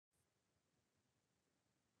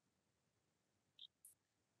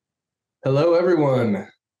Hello, everyone.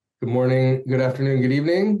 Good morning, good afternoon, good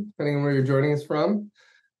evening, depending on where you're joining us from.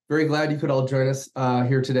 Very glad you could all join us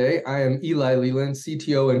here today. I am Eli Leland,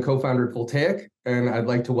 CTO and co-founder at Voltaiq, and I'd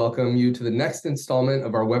like to welcome you to the next installment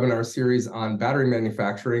of our webinar series on battery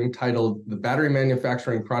manufacturing titled The Battery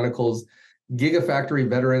Manufacturing Chronicles: Gigafactory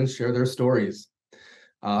Veterans Share Their Stories.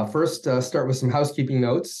 First, start with some housekeeping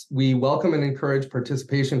notes. We welcome and encourage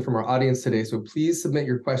participation from our audience today, so please submit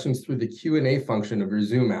your questions through the Q&A function of your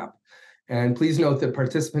Zoom app. And please note that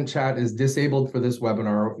participant chat is disabled for this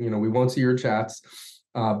webinar. We won't see your chats,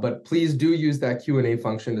 but please do use that Q&A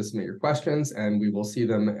function to submit your questions, and we will see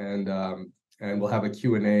them, and we'll have a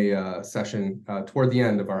Q&A session toward the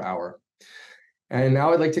end of our hour. And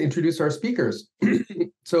now I'd like to introduce our speakers.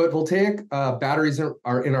 So at Voltaiq, batteries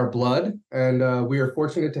are in our blood, and we are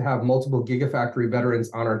fortunate to have multiple Gigafactory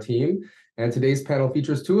veterans on our team, and today's panel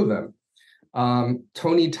features two of them.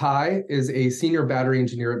 Tony Tai is a senior battery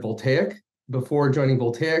engineer at Voltaiq. Before joining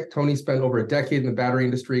Voltaiq, Tony spent over a decade in the battery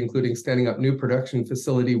industry, including standing up new production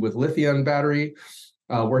facility with lithium battery,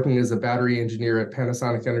 working as a battery engineer at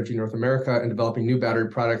Panasonic Energy North America, and developing new battery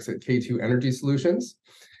products at K2 Energy Solutions.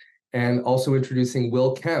 And also introducing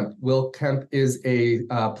Will Kemp. Will Kemp is a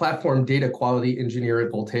platform data quality engineer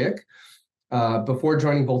at Voltaiq. Before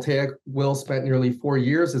joining Voltaiq, Will spent nearly 4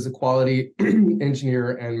 years as a quality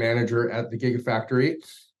engineer and manager at the Gigafactory,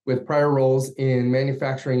 with prior roles in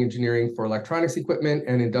manufacturing engineering for electronics equipment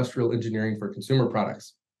and industrial engineering for consumer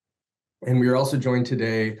products. And we are also joined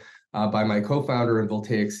today by my co-founder and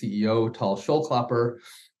Voltaiq CEO, Tal Scholklopper,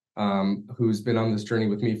 who's been on this journey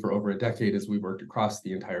with me for over a decade as we worked across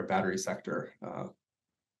the entire battery sector.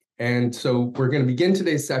 And so we're going to begin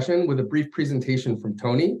today's session with a brief presentation from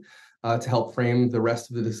Tony to help frame the rest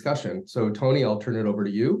of the discussion. So Tony, I'll turn it over to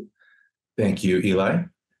you. Thank you, Eli.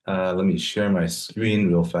 Let me share my screen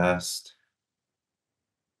real fast.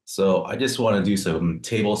 So I just want to do some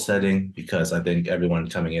table setting because I think everyone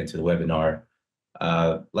coming into the webinar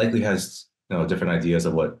likely has different ideas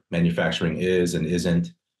of what manufacturing is and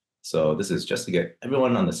isn't. So this is just to get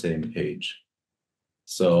everyone on the same page.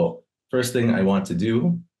 So first thing I want to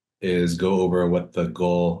do is go over what the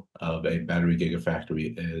goal of a battery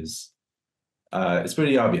gigafactory is. It's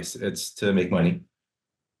pretty obvious. It's to make money.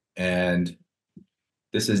 And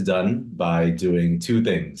this is done by doing two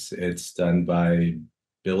things. It's done by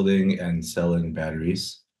building and selling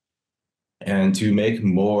batteries. And to make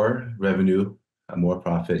more revenue, more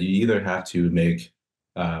profit, you either have to make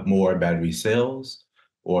more battery sales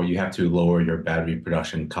or you have to lower your battery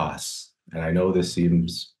production costs. And I know this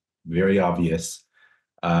seems very obvious,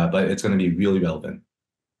 but it's going to be really relevant.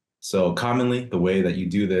 So commonly, the way that you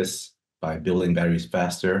do this by building batteries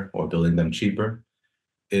faster or building them cheaper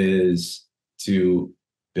is to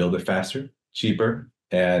build it faster, cheaper,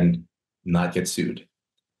 and not get sued.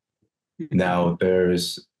 Now,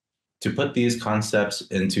 to put these concepts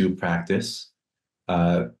into practice,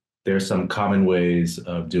 there's some common ways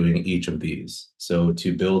of doing each of these. So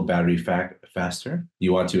to build battery faster,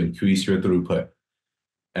 you want to increase your throughput.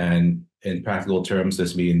 And in practical terms,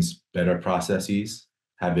 this means better processes,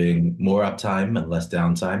 having more uptime and less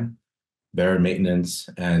downtime, better maintenance,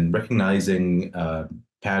 and recognizing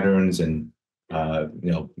patterns and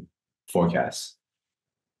forecasts.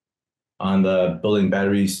 On the building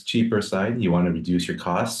batteries cheaper side, you want to reduce your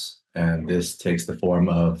costs, and this takes the form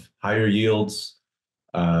of higher yields,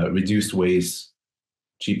 reduced waste,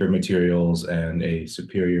 cheaper materials, and a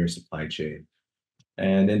superior supply chain.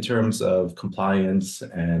 And in terms of compliance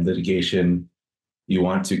and litigation, you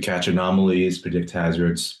want to catch anomalies, predict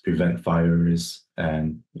hazards, prevent fires,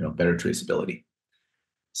 and better traceability.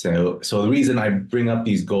 So the reason I bring up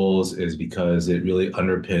these goals is because it really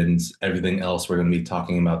underpins everything else we're going to be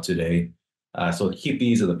talking about today. So keep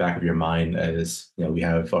these in the back of your mind as we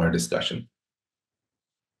have our discussion.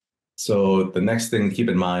 So the next thing to keep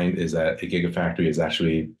in mind is that a gigafactory is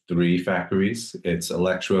actually 3 factories. It's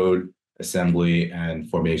electrode, assembly, and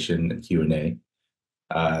formation and Q&A.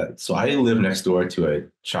 So I live next door to a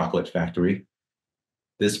chocolate factory.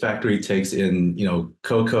 This factory takes in,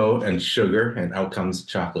 cocoa and sugar, and out comes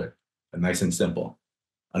chocolate, nice and simple.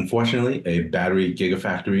 Unfortunately, a battery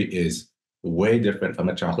gigafactory is way different from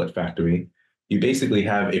a chocolate factory. You basically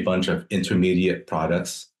have a bunch of intermediate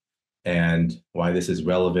products. And why this is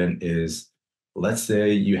relevant is, let's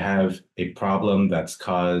say you have a problem that's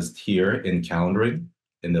caused here in calendaring,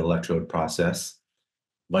 in the electrode process,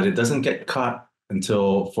 but it doesn't get caught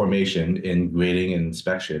until formation in grading and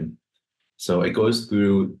inspection. So it goes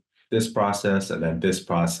through this process and then this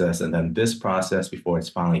process and then this process before it's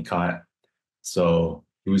finally caught. So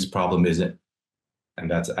whose problem is it? And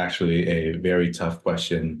that's actually a very tough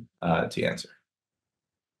question to answer.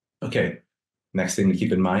 Okay, next thing to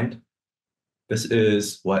keep in mind, this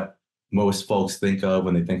is what most folks think of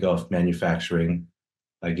when they think of manufacturing.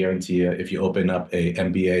 I guarantee you, if you open up a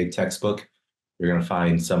MBA textbook, you're going to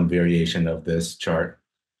find some variation of this chart.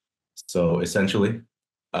 So essentially,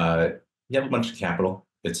 you have a bunch of capital.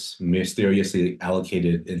 It's mysteriously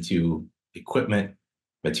allocated into equipment,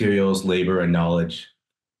 materials, labor, and knowledge.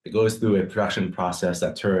 It goes through a production process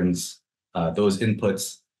that turns those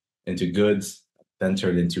inputs into goods, then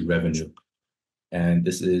turned into revenue. And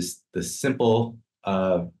this is the simple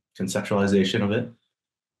conceptualization of it.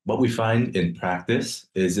 What we find in practice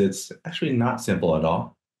is it's actually not simple at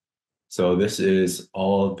all. So this is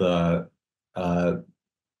all the uh,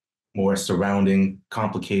 more surrounding,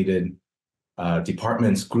 complicated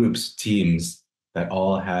departments, groups, teams that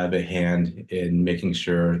all have a hand in making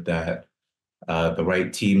sure that the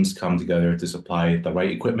right teams come together to supply the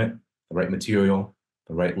right equipment, the right material,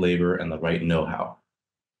 the right labor, and the right know-how.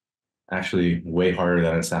 Actually, way harder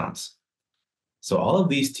than it sounds. So all of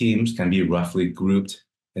these teams can be roughly grouped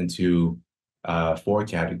into 4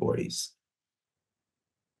 categories.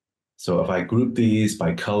 So if I group these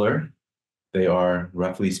by color, they are,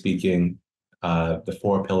 roughly speaking, the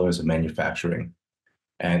 4 pillars of manufacturing.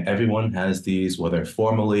 And everyone has these, whether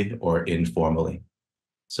formally or informally.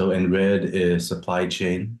 So in red is supply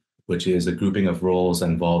chain, which is a grouping of roles that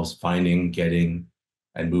involves finding, getting,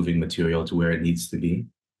 and moving material to where it needs to be.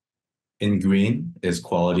 In green is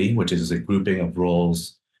quality, which is a grouping of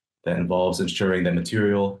roles that involves ensuring that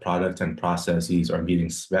material, product, and processes are meeting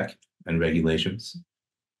spec and regulations.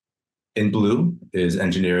 In blue is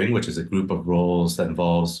engineering, which is a group of roles that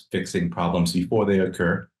involves fixing problems before they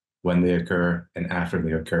occur, when they occur, and after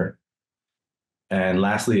they occur. And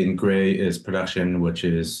lastly, in gray is production, which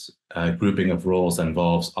is a grouping of roles that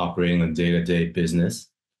involves operating the day-to-day business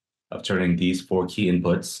of turning these 4 key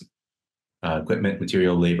inputs, equipment,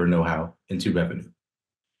 material, labor, know-how, into revenue.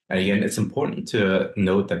 And again, it's important to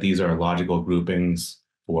note that these are logical groupings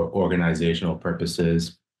for organizational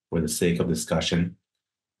purposes for the sake of discussion.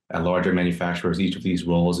 At larger manufacturers, each of these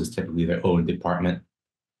roles is typically their own department.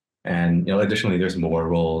 And additionally, there's more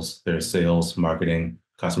roles. There's sales, marketing,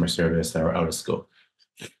 customer service that are out of scope.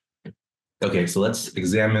 Okay, so let's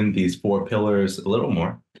examine these 4 pillars a little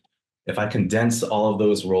more. If I condense all of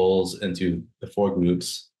those roles into the 4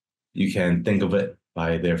 groups, you can think of it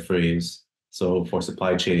by their phrase. So for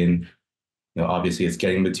supply chain, obviously it's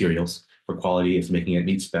getting materials. For quality, it's making it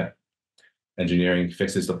meet spec. Engineering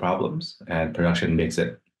fixes the problems, and production makes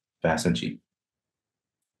it fast and cheap.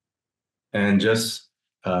 And just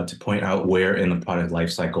to point out where in the product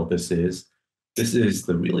lifecycle this is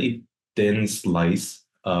the really thin slice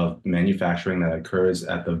of manufacturing that occurs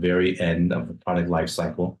at the very end of the product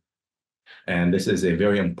lifecycle. And this is a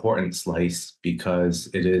very important slice because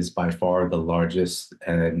it is by far the largest.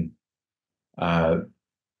 And the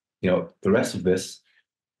rest of this,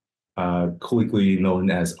 colloquially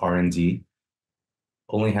known as R&D,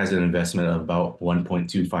 only has an investment of about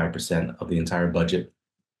 1.25% of the entire budget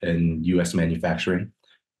in US manufacturing.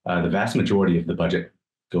 The vast majority of the budget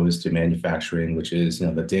goes to manufacturing, which is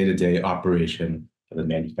the day-to-day operation of the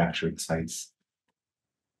manufacturing sites.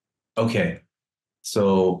 Okay,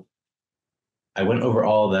 so I went over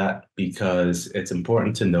all that because it's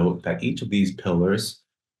important to note that each of these pillars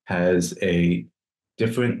has a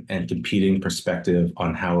different and competing perspective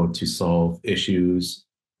on how to solve issues.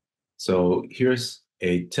 So here's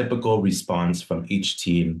a typical response from each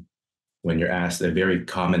team when you're asked a very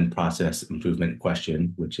common process improvement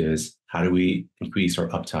question, which is, how do we increase our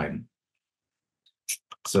uptime?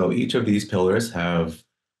 So each of these pillars have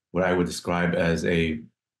what I would describe as a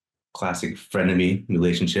classic frenemy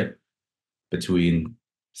relationship between,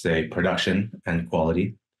 say, production and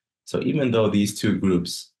quality. So even though these 2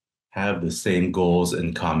 groups have the same goals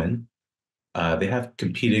in common, they have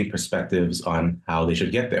competing perspectives on how they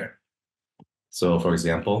should get there. So for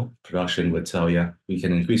example, production would tell you we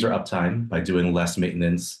can increase our uptime by doing less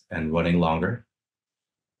maintenance and running longer.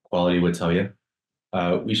 Quality would tell you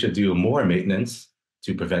we should do more maintenance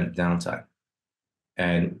to prevent downtime.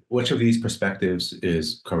 And which of these perspectives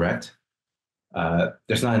is correct?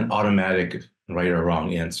 There's not an automatic right or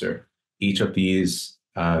wrong answer. Each of these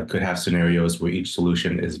could have scenarios where each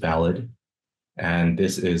solution is valid. And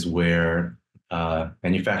this is where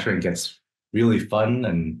manufacturing gets really fun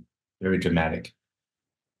and very dramatic.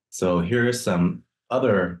 So here are some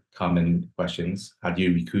other common questions. How do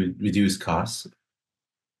you reduce costs?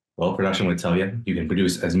 Well, production would tell you you can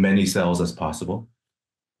produce as many cells as possible,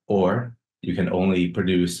 or you can only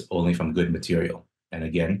produce from good material. And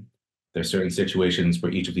again, there are certain situations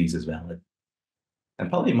where each of these is valid. And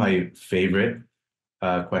probably my favorite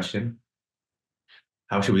question,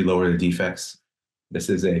 how should we lower the defects? This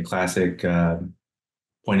is a classic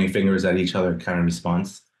pointing fingers at each other kind of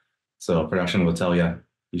response. So production will tell you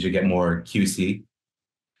you should get more QC.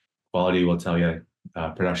 Quality will tell you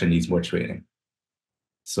production needs more training.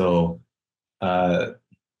 So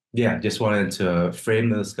yeah, just wanted to frame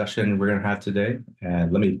the discussion we're going to have today.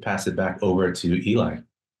 And let me pass it back over to Eli.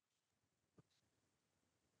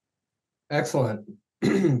 Excellent.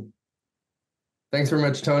 Thanks very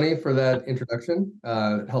much, Tony, for that introduction.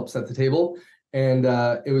 It helped set the table. And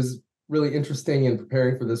it was really interesting in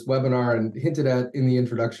preparing for this webinar and hinted at in the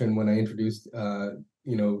introduction when I introduced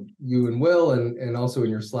you and Will, and also in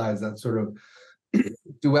your slides, that sort of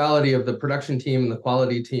duality of the production team and the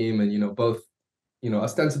quality team, and both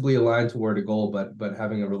ostensibly aligned toward a goal, but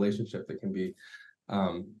having a relationship that can be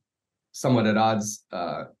somewhat at odds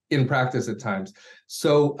in practice at times.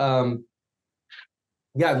 So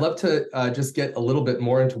yeah, I'd love to just get a little bit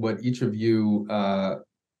more into what each of you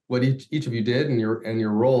did and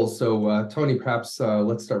your roles. So Tony, perhaps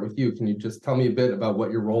let's start with you. Can you just tell me a bit about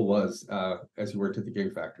what your role was as you worked at the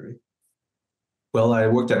Gigafactory? Well, I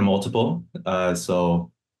worked at multiple.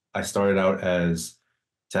 So I started out as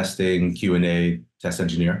testing Q&A test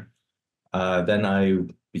engineer. Then I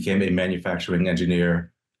became a manufacturing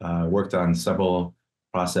engineer, worked on several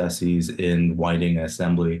processes in winding and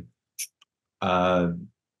assembly. And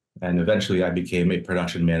eventually I became a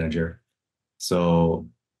production manager. So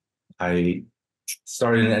I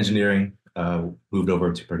started in engineering, moved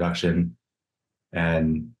over to production,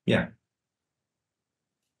 and yeah.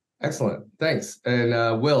 Excellent, thanks.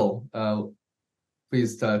 And Will,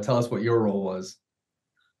 please tell us what your role was.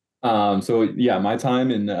 So yeah, my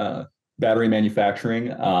time in battery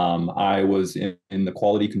manufacturing, I was in the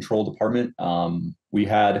quality control department. We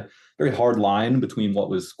had a very hard line between what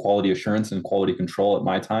was quality assurance and quality control at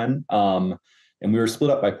my time. And we were split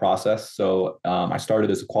up by process. So I started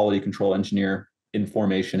as a quality control engineer in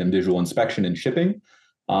formation and visual inspection and shipping.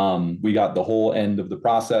 We got the whole end of the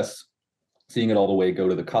process, seeing it all the way go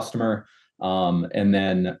to the customer. And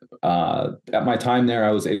then at my time there,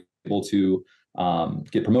 I was able to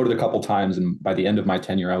get promoted a couple times. And by the end of my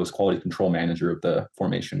tenure, I was quality control manager of the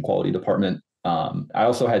formation quality department. I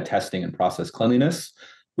also had testing and process cleanliness,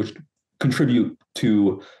 which contribute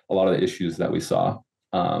to a lot of the issues that we saw.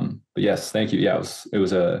 But yes, thank you. Yeah, it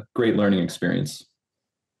was a great learning experience.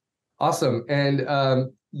 Awesome.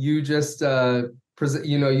 And you just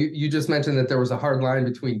you just mentioned that there was a hard line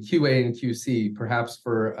between QA and QC. Perhaps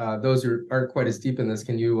for those who aren't quite as deep in this,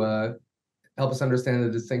 can you help us understand the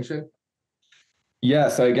distinction?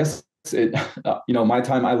 Yes, I guess my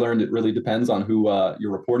time, I learned it really depends on who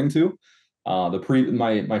you're reporting to.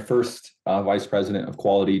 My first vice president of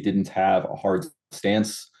quality didn't have a hard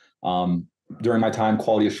stance. During my time,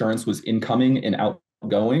 quality assurance was incoming and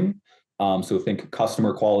outgoing. So think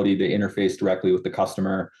customer quality, they interface directly with the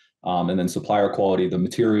customer, and then supplier quality, the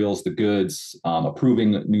materials, the goods,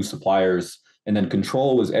 approving new suppliers, and then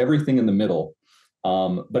control was everything in the middle.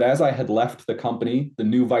 But as I had left the company, the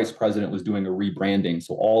new vice president was doing a rebranding.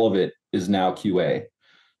 So all of it is now QA.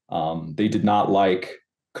 They did not like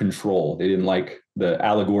control. They didn't like the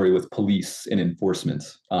allegory with police and enforcement.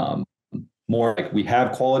 More like, we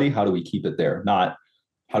have quality, how do we keep it there? Not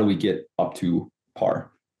how do we get up to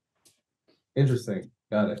par? Interesting.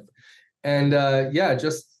 Got it. And yeah,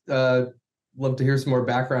 just love to hear some more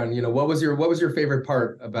background. What was your favorite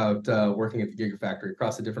part about working at the Gigafactory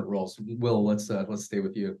across the different roles? Will, let's stay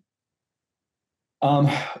with you.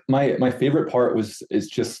 My favorite part is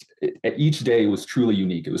just each day was truly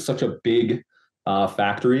unique. It was such a big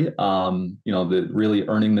factory, the really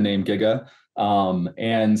earning the name Giga,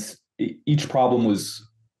 and each problem was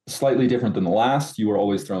slightly different than the last. You were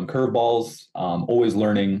always throwing curveballs, always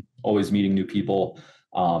learning, always meeting new people,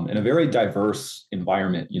 in a very diverse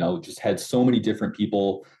environment. Just had so many different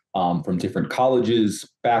people from different colleges,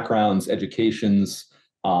 backgrounds, educations,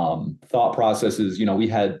 thought processes. We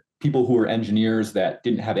had people who were engineers that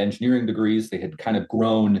didn't have engineering degrees. They had kind of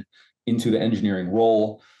grown into the engineering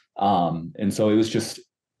role. And so it was just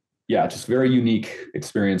very unique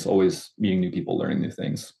experience, always meeting new people, learning new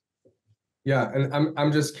things. Yeah, and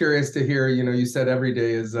I'm just curious to hear, you said every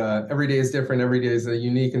day is different, every day is a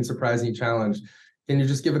unique and surprising challenge. Can you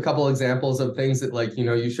just give a couple examples of things that, like,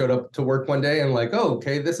 you showed up to work one day and like, oh,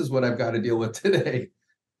 okay, this is what I've got to deal with today?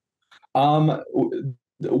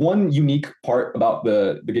 One unique part about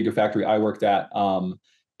the Gigafactory I worked at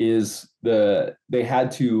is they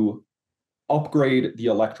had to upgrade the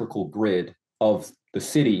electrical grid of the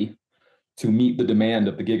city to meet the demand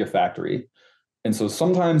of the Gigafactory. And so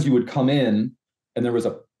sometimes you would come in and there was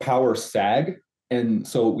a power sag, and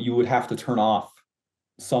so you would have to turn off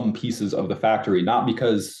some pieces of the factory, not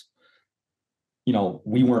because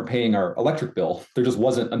we weren't paying our electric bill. There just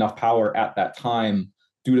wasn't enough power at that time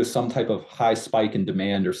due to some type of high spike in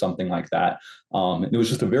demand or something like that. It was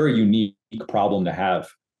just a very unique problem to have,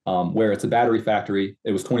 where it's a battery factory.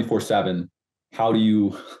 It was 24/7. How do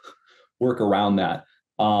you work around that?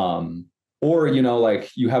 Or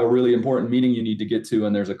like you have a really important meeting you need to get to,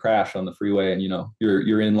 and there's a crash on the freeway, and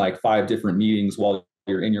you're in like 5 different meetings while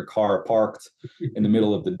you're in your car parked in the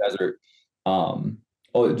middle of the desert.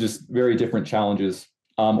 Just very different challenges.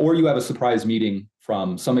 Or you have a surprise meeting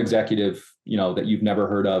from some executive, that you've never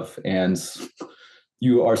heard of, and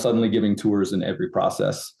you are suddenly giving tours in every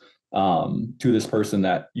process to this person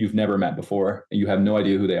that you've never met before, and you have no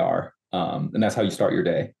idea who they are. And that's how you start your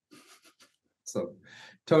day. So,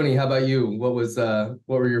 Tony, how about you? What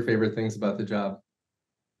were your favorite things about the job?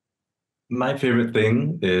 My favorite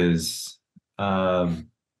thing is,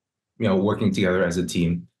 working together as a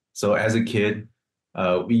team. So as a kid,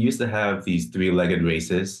 we used to have these 3-legged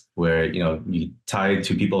races where, you tie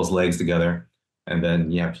 2 people's legs together, and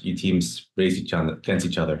then you have your teams race against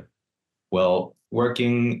each other. Well,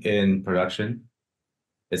 working in production,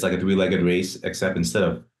 it's like a 3-legged race, except instead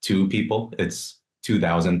of 2 people, it's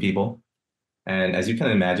 2,000 people. And as you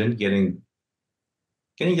can imagine, getting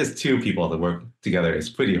just 2 people to work together is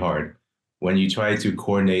pretty hard when you try to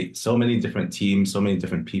coordinate so many different teams, so many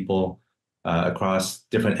different people across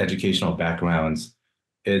different educational backgrounds.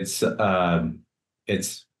 It's a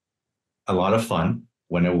lot of fun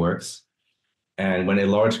when it works. And when a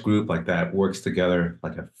large group like that works together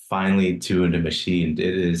like a finely tuned machine,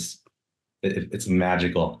 it's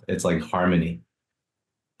magical. It's like harmony.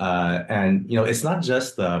 And it's not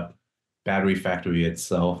just the battery factory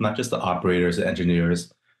itself, not just the operators, the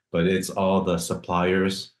engineers, but it's all the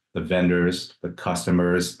suppliers, the vendors, the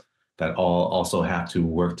customers that all also have to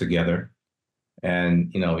work together.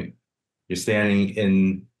 And you're standing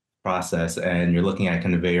in process and you're looking at a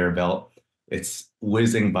conveyor belt. It's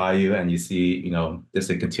whizzing by you, and you see just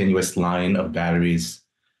a continuous line of batteries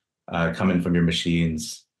coming from your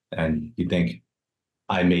machines, and you think,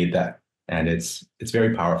 I made that. And it's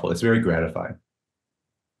very powerful. It's very gratifying.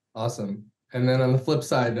 Awesome. And then on the flip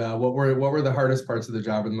side, what were the hardest parts of the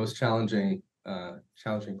job, or the most challenging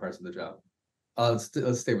parts of the job? Let's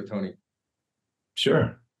stay with Tony.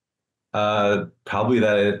 Sure. Probably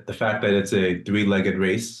the fact that it's a 3-legged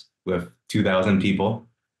race with 2,000 people.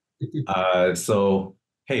 So,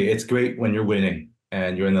 hey, it's great when you're winning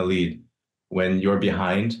and you're in the lead. When you're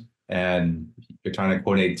behind and you're trying to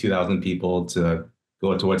coordinate 2,000 people to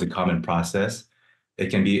go towards a common process,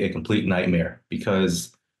 it can be a complete nightmare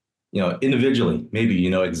because, individually, maybe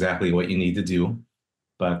you know exactly what you need to do,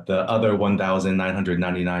 but the other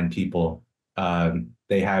 1,999 people,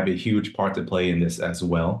 they have a huge part to play in this as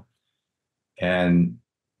well. And,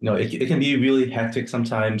 it can be really hectic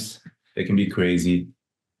sometimes. It can be crazy.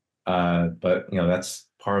 But, that's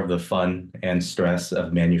part of the fun and stress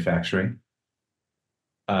of manufacturing.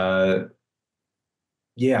 Yeah.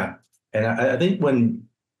 And I think when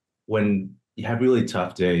you have really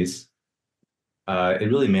tough days, it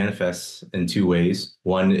really manifests in 2 ways.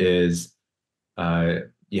 One is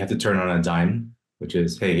you have to turn on a dime, which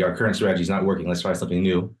is, hey, our current strategy is not working. Let's try something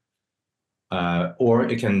new. Or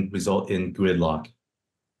it can result in gridlock.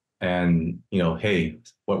 And, hey,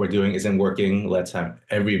 what we're doing isn't working. Let's have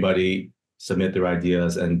everybody submit their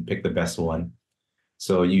ideas and pick the best one.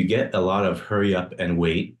 So you get a lot of hurry up and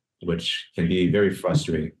wait, which can be very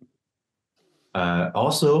frustrating.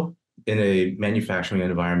 Also, in a manufacturing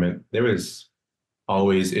environment, there is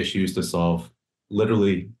always issues to solve,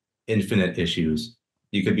 literally infinite issues.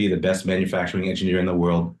 You could be the best manufacturing engineer in the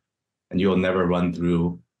world, and you'll never run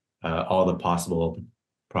through all the possible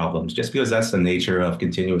problems, just because that's the nature of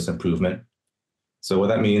continuous improvement. So what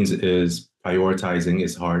that means is prioritizing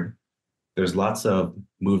is hard. There's lots of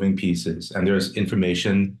moving pieces, and there's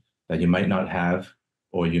information that you might not have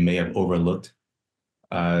or you may have overlooked.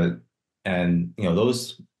 And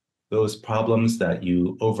those problems that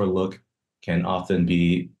you overlook can often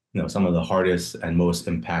be some of the hardest and most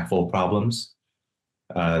impactful problems.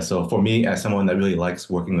 So for me, as someone that really likes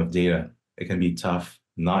working with data, it can be tough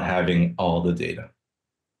not having all the data.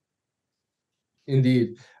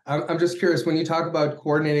 Indeed. I'm just curious, when you talk about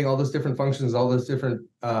coordinating all those different functions, all those different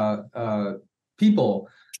people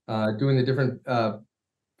doing the different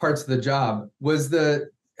parts of the job,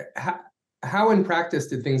 how in practice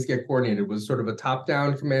did things get coordinated? Was it sort of a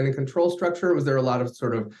top-down command and control structure? Was there a lot of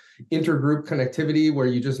sort of intergroup connectivity where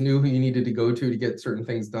you just knew who you needed to go to get certain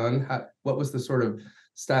things done? What was the sort of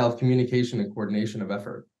style of communication and coordination of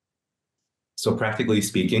effort? So practically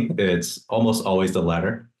speaking, it's almost always the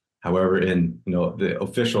latter. However, in the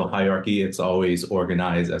official hierarchy, it's always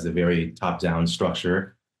organized as a very top-down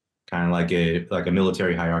structure, kind of like a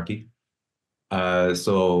military hierarchy.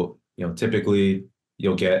 So typically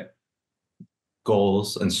you'll get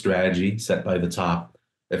goals and strategy set by the top.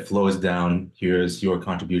 It flows down. Here's your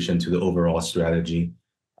contribution to the overall strategy.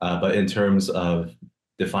 But in terms of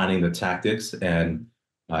defining the tactics and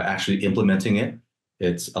actually implementing it,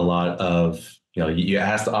 it's a lot of, you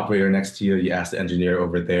ask the operator next to you, you ask the engineer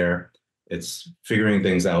over there. It's figuring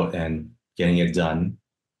things out and getting it done.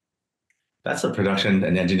 That's a production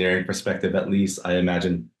and engineering perspective, at least. I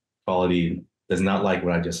imagine quality does not like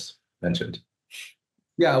what I just mentioned.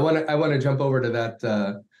 Yeah, I want to jump over to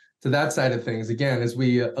that side of things again, as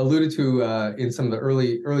we alluded to in some of the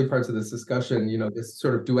early parts of this discussion. This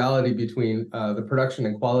sort of duality between the production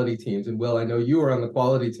and quality teams. And Will, I know you are on the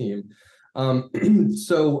quality team,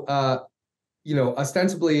 so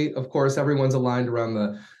ostensibly, of course, everyone's aligned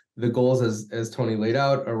around the goals as Tony laid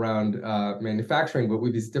out around manufacturing, but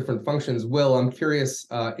with these different functions. Will, I'm curious,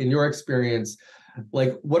 in your experience,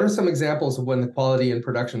 like, what are some examples of when the quality and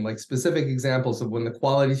production, like specific examples of when the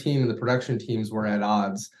quality team and the production teams were at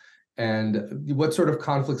odds, and what sort of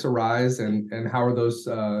conflicts arise, and how are those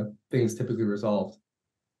things typically resolved?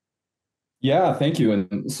 Yeah, thank you.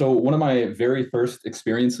 And so one of my very first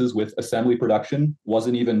experiences with assembly production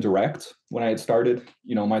wasn't even direct when I had started,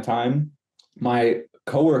 my time. My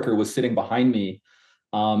coworker was sitting behind me,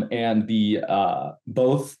 and the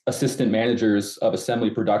both assistant managers of assembly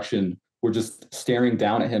production were just staring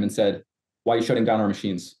down at him and said, "Why are you shutting down our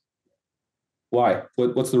machines? Why?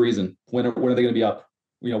 What's the reason? When are they going to be up?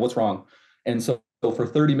 What's wrong?" And so for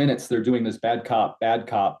 30 minutes, they're doing this bad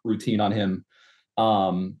cop routine on him.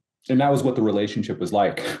 And that was what the relationship was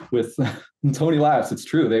like with Tony Labs. It's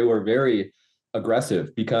true. They were very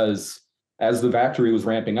aggressive because as the factory was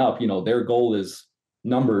ramping up, their goal is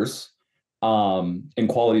numbers, and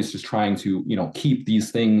quality is just trying to, keep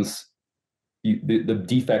these things, the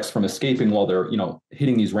defects from escaping while they're,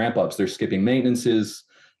 hitting these ramp ups. They're skipping maintenances,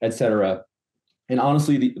 et cetera. And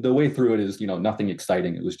honestly, the way through it is, nothing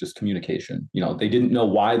exciting. It was just communication. They didn't know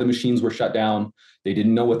why the machines were shut down. They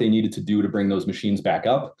didn't know what they needed to do to bring those machines back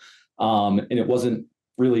up. And it wasn't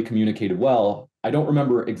really communicated well. I don't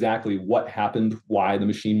remember exactly what happened, why the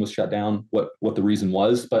machine was shut down, what the reason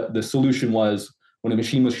was, but the solution was when a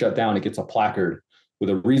machine was shut down, it gets a placard with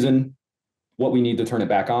a reason, what we need to turn it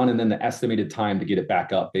back on, and then the estimated time to get it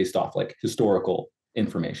back up based off like historical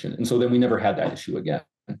information. And so then we never had that issue again.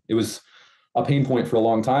 It was a pain point for a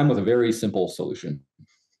long time with a very simple solution.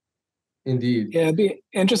 Indeed. Yeah, it'd be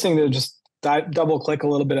interesting to just double click a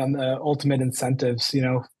little bit on the ultimate incentives.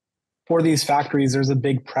 For these factories, there's a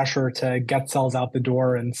big pressure to get cells out the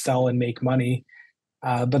door and sell and make money.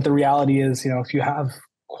 But the reality is, if you have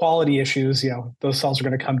quality issues, those cells are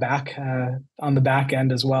going to come back on the back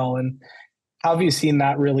end as well. And how have you seen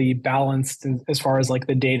that really balanced as far as like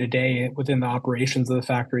the day-to-day within the operations of the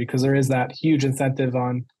factory? Because there is that huge incentive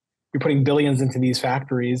on, you're putting billions into these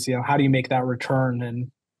factories. How do you make that return,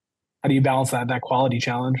 and how do you balance that quality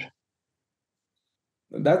challenge?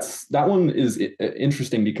 That one is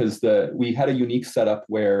interesting because we had a unique setup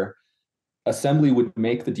where assembly would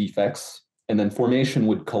make the defects, and then formation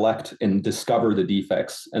would collect and discover the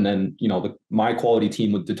defects, and then my quality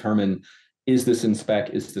team would determine, is this in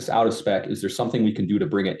spec, is this out of spec, is there something we can do to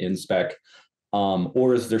bring it in spec,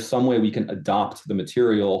 or is there some way we can adopt the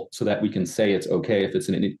material so that we can say it's okay if it's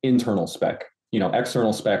an internal spec?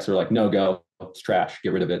 External specs are like, no go, it's trash,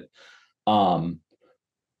 get rid of it.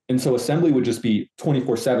 And so assembly would just be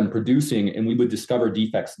 24/7 producing, and we would discover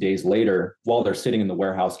defects days later while they're sitting in the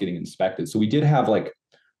warehouse getting inspected. So we did have like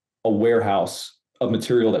a warehouse of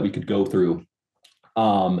material that we could go through.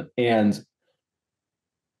 And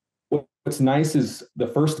what's nice is the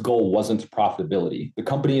first goal wasn't profitability. The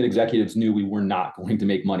company and executives knew we were not going to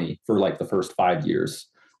make money for like the first 5 years.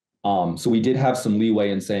 So we did have some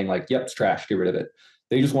leeway in saying like, yep, it's trash, get rid of it.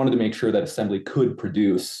 They just wanted to make sure that assembly could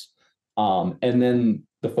produce. And then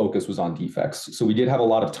the focus was on defects. So we did have a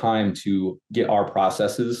lot of time to get our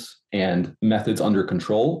processes and methods under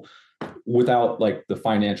control without like the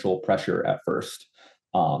financial pressure at first.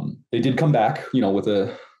 They did come back, with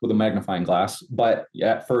a magnifying glass, but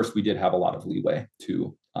at first we did have a lot of leeway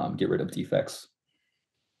to get rid of defects.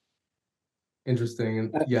 Interesting.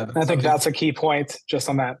 And yeah, I think that's a key point just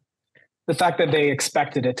on that. The fact that they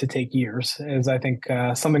expected it to take years is, I think,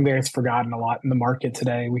 something that gets forgotten a lot in the market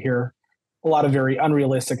today. We hear a lot of very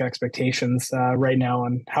unrealistic expectations right now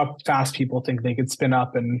on how fast people think they could spin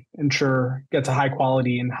up and ensure get to high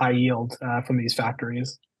quality and high yield from these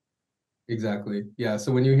factories. Exactly. Yeah.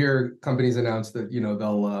 So when you hear companies announce that,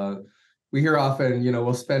 they'll we hear often,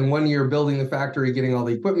 we'll spend 1 year building the factory, getting all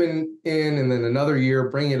the equipment in, and then another year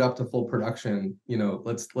bringing it up to full production.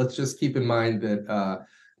 Let's just keep in mind that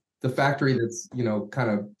the factory that's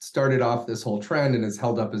kind of started off this whole trend and is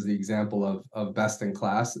held up as the example of best in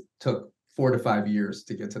class took 4 to 5 years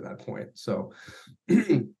to get to that point. So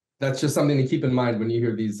that's just something to keep in mind when you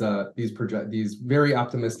hear these very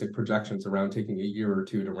optimistic projections around taking a year or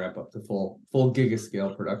two to ramp up to full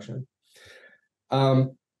gigascale production.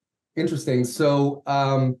 Interesting. So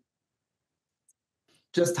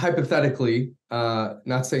just hypothetically,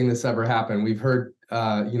 not saying this ever happened, we've heard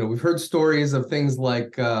stories of things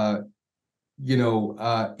like in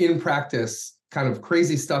practice kind of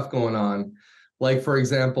crazy stuff going on, like for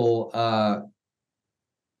example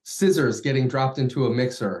scissors getting dropped into a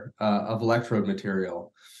mixer of electrode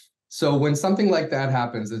material. So when something like that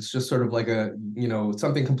happens, it's just sort of like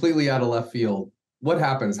something completely out of left field. What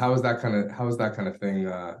happens? How is that kind of thing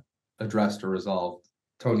addressed or resolved?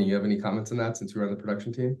 Tony, you have any comments on that since you're on the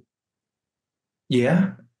production team?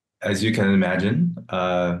 Yeah, as you can imagine,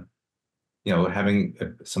 having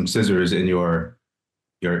some scissors in your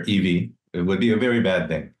EV, it would be a very bad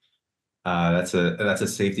thing. That's a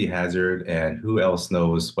safety hazard, and who else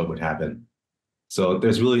knows what would happen? So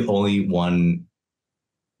there's really only one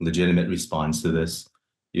legitimate response to this.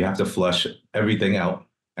 You have to flush everything out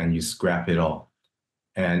and you scrap it all.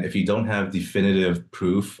 And if you don't have definitive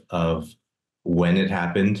proof of when it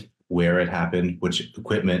happened, where it happened, which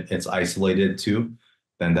equipment it's isolated to,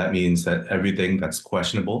 then that means that everything that's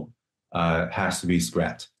questionable has to be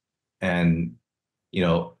scrapped. And,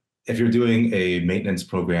 if you're doing a maintenance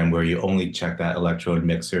program where you only check that electrode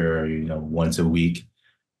mixer, once a week,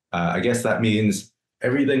 I guess that means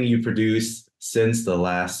everything you produce since the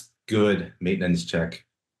last good maintenance check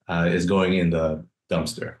is going in the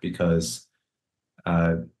dumpster, because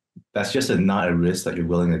that's just not a risk that you're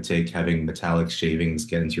willing to take, having metallic shavings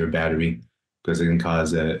get into your battery, because it can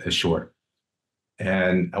cause a short.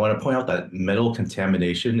 And I want to point out that metal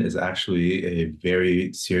contamination is actually a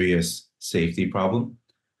very serious safety problem.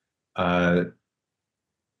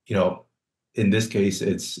 In this case,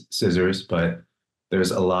 it's scissors, but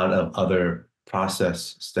there's a lot of other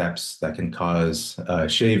process steps that can cause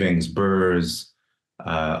shavings, burrs,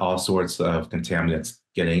 all sorts of contaminants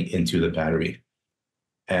getting into the battery.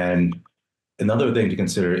 And another thing to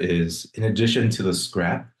consider is, in addition to the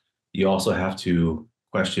scrap, you also have to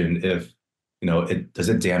question if, does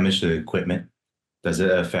it damage the equipment? Does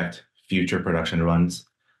it affect future production runs?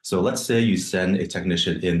 So let's say you send a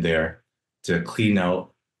technician in there to clean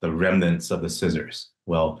out the remnants of the scissors.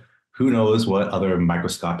 Well, who knows what other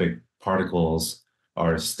microscopic particles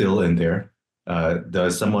are still in there?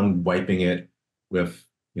 Does someone wiping it with,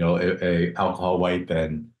 a alcohol wipe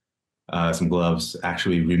and some gloves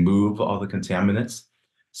actually remove all the contaminants?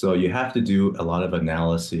 So you have to do a lot of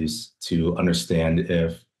analysis to understand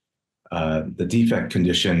if the defect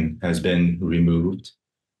condition has been removed.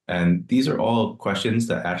 And these are all questions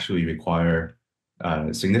that actually require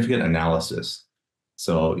significant analysis.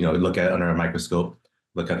 So, look at it under a microscope,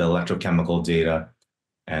 look at the electrochemical data,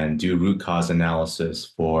 and do root cause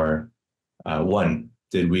analysis for one,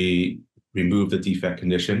 did we remove the defect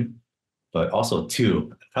condition? But also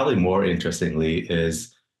two, probably more interestingly,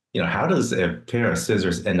 is how does a pair of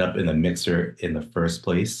scissors end up in a mixer in the first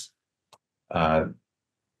place?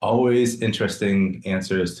 Always interesting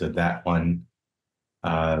answers to that one.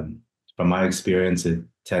 From my experience, it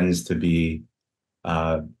tends to be,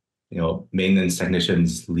 maintenance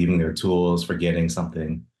technicians leaving their tools, forgetting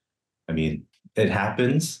something. I mean, it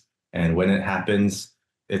happens, and when it happens,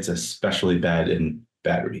 it's especially bad in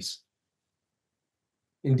batteries.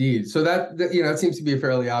 Indeed. So that it seems to be a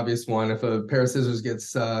fairly obvious one. If a pair of scissors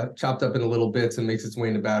gets chopped up into little bits and makes its way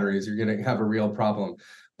into batteries, you're going to have a real problem.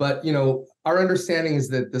 But our understanding is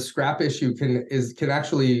that the scrap issue can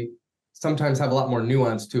actually sometimes have a lot more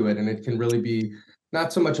nuance to it, and it can really be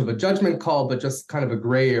not so much of a judgment call, but just kind of a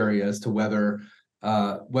gray area as to whether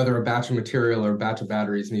a batch of material or a batch of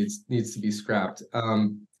batteries needs to be scrapped.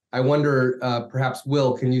 I wonder, perhaps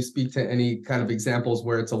Will, can you speak to any kind of examples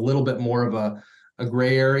where it's a little bit more of a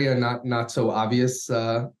gray area, not so obvious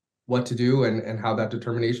what to do and how that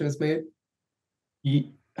determination is made?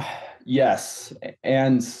 Yes.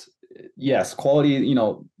 And yes, quality,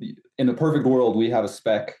 in a perfect world, we have a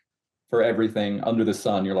spec for everything under the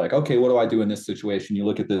sun. You're like, okay, what do I do in this situation? You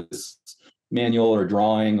look at this manual or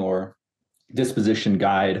drawing or disposition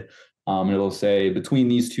guide, and it'll say between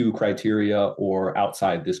these two criteria or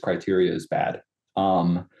outside this criteria is bad.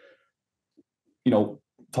 Paul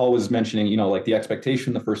was mentioning, like the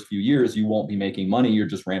expectation the first few years, you won't be making money, you're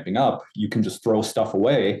just ramping up. You can just throw stuff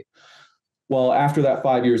away. Well, after that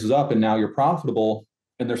 5 years is up and now you're profitable,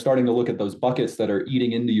 and they're starting to look at those buckets that are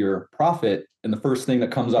eating into your profit, and the first thing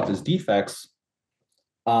that comes up is defects.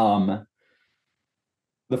 The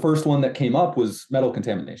first one that came up was metal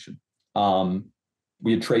contamination.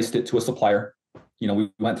 We had traced it to a supplier.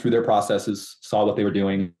 We went through their processes, saw what they were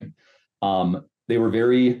doing. They were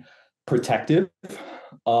very protective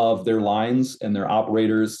of their lines and their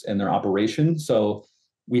operators and their operation. So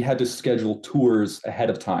we had to schedule tours ahead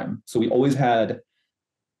of time. So we always had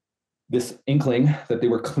this inkling that they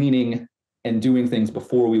were cleaning and doing things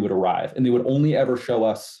before we would arrive. And they would only ever show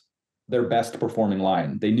us their best performing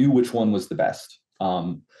line. They knew which one was the best.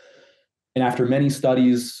 And after many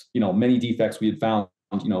studies, many defects we had found,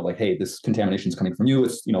 like, hey, this contamination is coming from you.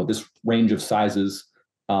 It's, this range of sizes.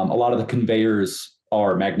 A lot of the conveyors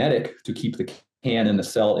are magnetic to keep the can and the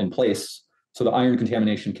cell in place. So the iron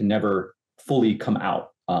contamination can never fully come out.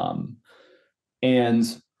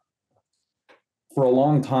 And for a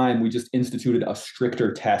long time, we just instituted a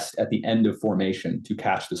stricter test at the end of formation to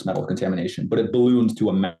catch this metal contamination, but it ballooned to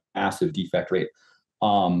a massive defect rate.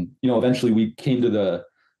 Eventually we came to the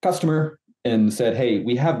customer and said, hey,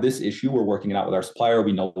 we have this issue. We're working it out with our supplier.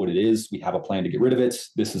 We know what it is. We have a plan to get rid of it.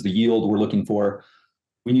 This is the yield we're looking for.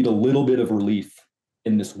 We need a little bit of relief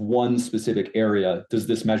in this one specific area. Does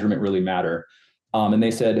this measurement really matter? And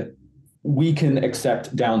they said, we can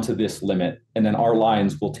accept down to this limit, and then our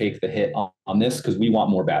lines will take the hit on this because we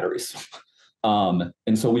want more batteries. And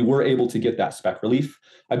so we were able to get that spec relief.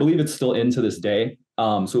 I believe it's still in to this day.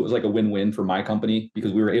 So it was like a win-win for my company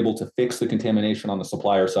because we were able to fix the contamination on the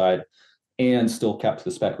supplier side and still kept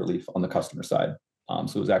the spec relief on the customer side.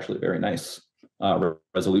 So it was actually a very nice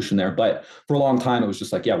resolution there. But for a long time, it was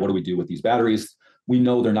just like, yeah, what do we do with these batteries? We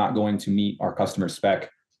know they're not going to meet our customer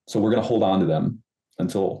spec, so we're going to hold on to them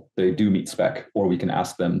until they do meet spec, or we can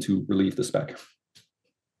ask them to relieve the spec.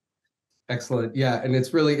 Excellent. Yeah. And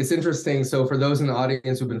it's interesting. So for those in the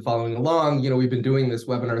audience who've been following along, we've been doing this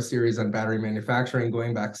webinar series on battery manufacturing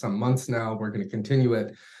going back some months now. We're going to continue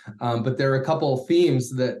it. But there are a couple of themes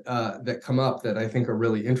that come up that I think are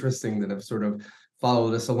really interesting that have sort of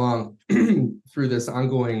followed us along through this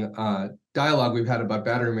ongoing dialogue we've had about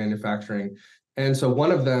battery manufacturing. And so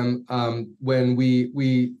one of them, when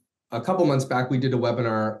we a couple months back, we did a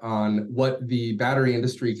webinar on what the battery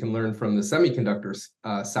industry can learn from the semiconductor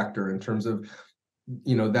sector in terms of,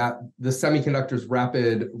 that the semiconductors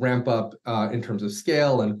rapid ramp up in terms of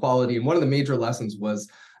scale and quality. And one of the major lessons was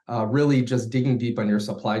really just digging deep on your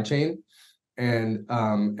supply chain and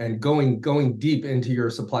going deep into your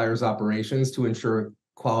supplier's operations to ensure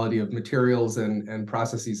quality of materials and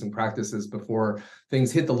processes and practices before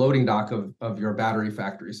things hit the loading dock of your battery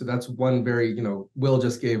factory. So that's one very, Will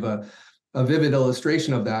just gave a vivid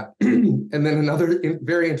illustration of that. And then another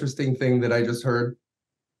very interesting thing that I just heard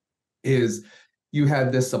is you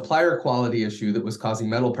had this supplier quality issue that was causing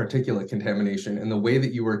metal particulate contamination. And the way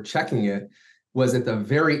that you were checking it was at the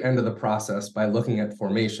very end of the process by looking at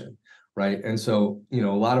formation, right? And so, a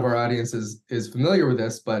lot of our audience is familiar with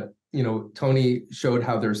this, but Tony showed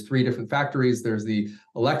how there's 3 different factories. There's the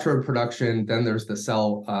electrode production, then there's the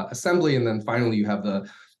cell assembly, and then finally you have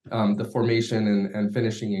the formation and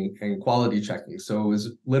finishing and quality checking. So it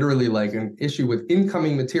was literally like an issue with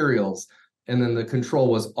incoming materials, and then the control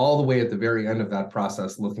was all the way at the very end of that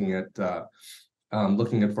process, looking at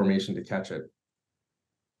formation to catch it.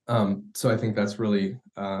 So I think that's really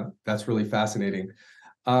fascinating.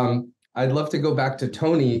 I'd love to go back to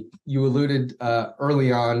Tony. You alluded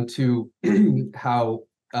early on to how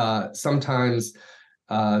sometimes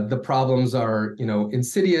the problems are,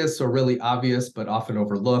 insidious or really obvious, but often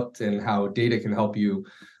overlooked, and how data can help you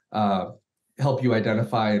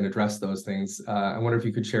identify and address those things. I wonder if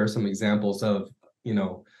you could share some examples of,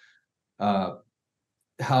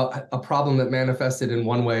 how a problem that manifested in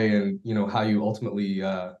one way and, how you ultimately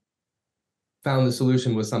found the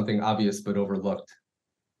solution was something obvious but overlooked.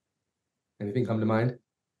 Anything come to mind?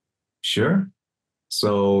 Sure.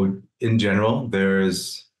 So in general,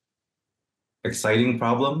 there's exciting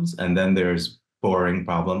problems and then there's boring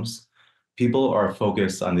problems. People are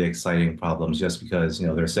focused on the exciting problems just because,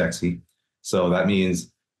 they're sexy. So that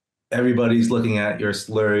means everybody's looking at your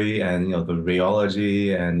slurry and, the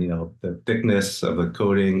rheology and, the thickness of the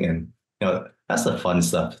coating, and, that's the fun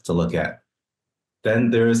stuff to look at. Then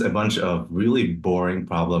there's a bunch of really boring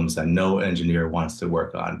problems that no engineer wants to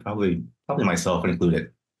work on, probably myself included.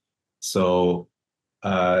 So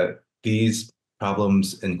these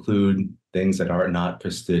problems include things that are not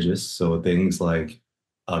prestigious. So things like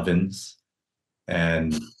ovens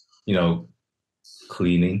and,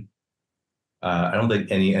 cleaning. I don't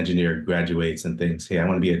think any engineer graduates and thinks, hey, I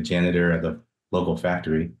want to be a janitor at the local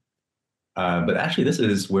factory. But actually, this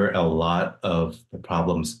is where a lot of the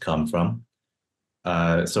problems come from.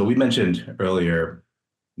 So we mentioned earlier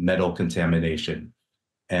metal contamination.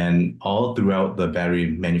 And all throughout the battery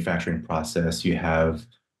manufacturing process, you have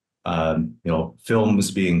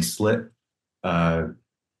films being slit, uh,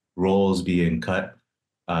 rolls being cut.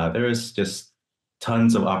 There is just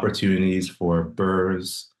tons of opportunities for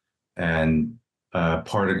burrs and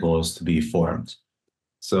particles to be formed.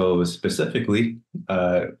 So specifically,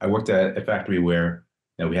 I worked at a factory where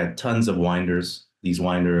we had tons of winders. These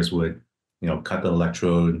winders would cut the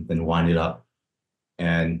electrode, then wind it up.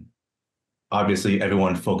 And obviously,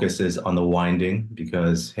 everyone focuses on the winding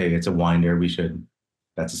because, hey, it's a winder.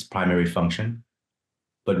 That's its primary function.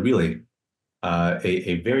 But really,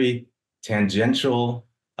 a very tangential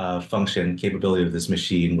function capability of this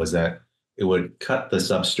machine was that it would cut the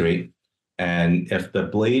substrate. And if the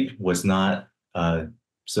blade was not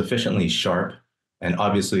sufficiently sharp, and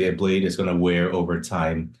obviously a blade is going to wear over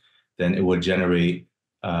time, then it would generate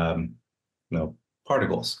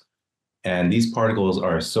particles. And these particles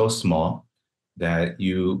are so small that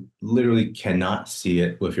you literally cannot see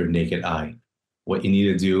it with your naked eye. What you need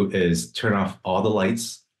to do is turn off all the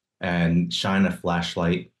lights and shine a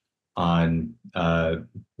flashlight on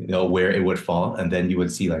where it would fall, and then you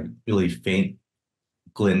would see like really faint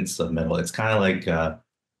glints of metal. It's kind of like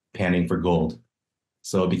panning for gold.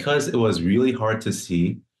 So because it was really hard to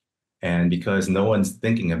see, and because no one's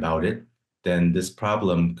thinking about it, then this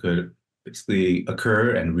problem could basically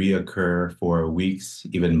occur and reoccur for weeks,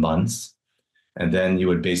 even months. And then you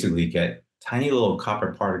would basically get tiny little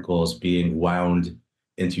copper particles being wound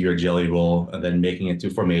into your jelly roll and then making it to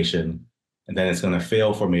formation. And then it's going to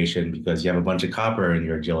fail formation because you have a bunch of copper in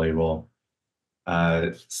your jelly roll.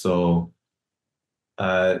 So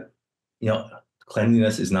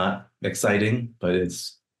cleanliness is not exciting, but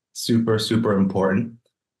it's super, super important.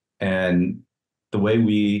 And the way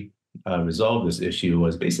we resolved this issue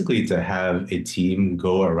was basically to have a team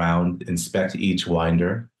go around, inspect each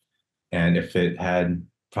winder, and if it had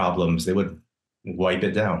problems, they would wipe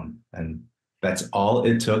it down. And that's all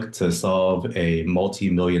it took to solve a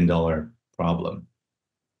multi-million-dollar problem.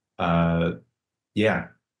 Yeah,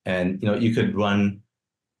 and you could run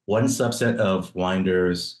one subset of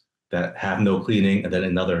winders that have no cleaning, and then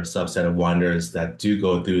another subset of winders that do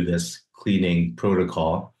go through this cleaning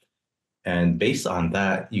protocol. And based on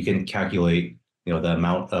that, you can calculate, the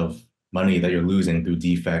amount of money that you're losing through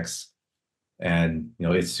defects. And,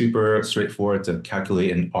 it's super straightforward to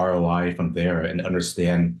calculate an ROI from there and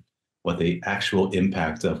understand what the actual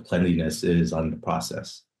impact of cleanliness is on the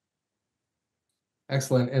process.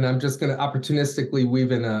 Excellent. And I'm just going to opportunistically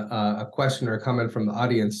weave in a question or a comment from the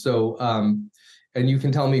audience. So, and you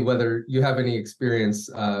can tell me whether you have any experience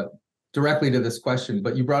directly to this question,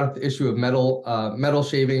 but you brought up the issue of metal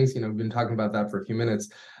shavings. We've been talking about that for a few minutes.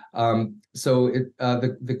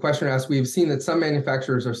 The questioner asks, we've seen that some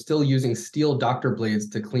manufacturers are still using steel doctor blades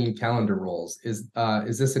to clean calendar rolls. Is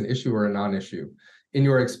this an issue or a non-issue in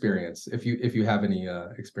your experience, if you have any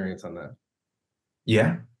experience on that?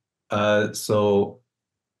 Yeah. So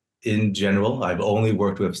in general, I've only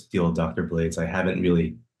worked with steel doctor blades. I haven't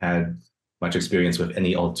really had much experience with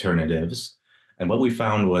any alternatives. And what we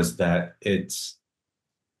found was that it's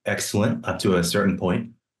excellent up to a certain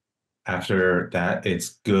point. After that,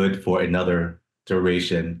 it's good for another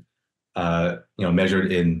duration,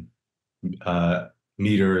 measured in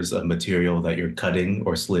meters of material that you're cutting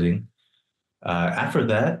or slitting. After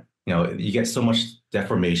that, you get so much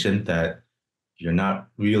deformation that you're not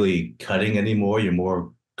really cutting anymore. You're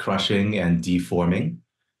more crushing and deforming.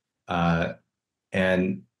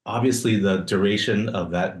 And obviously, the duration of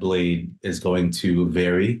that blade is going to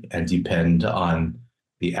vary and depend on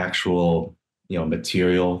the actual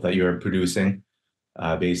material that you're producing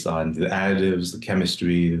based on the additives, the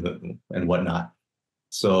chemistry, and whatnot.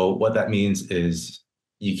 So what that means is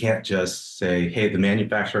you can't just say, hey, the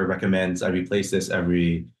manufacturer recommends I replace this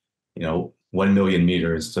every 1 million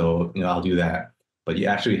meters, so I'll do that. But you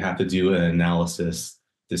actually have to do an analysis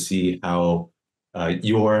to see how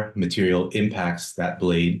your material impacts that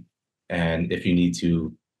blade, and if you need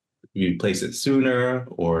to replace it sooner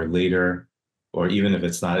or later, or even if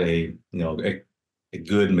it's not a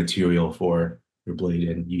good material for your blade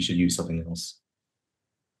and you should use something else.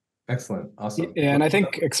 Excellent. Awesome. Yeah, and I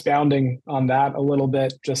think expounding on that a little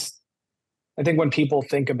bit, I think when people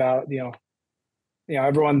think about,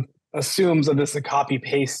 everyone assumes that this is a copy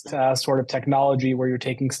paste sort of technology where you're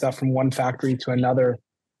taking stuff from one factory to another.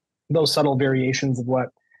 Those subtle variations of what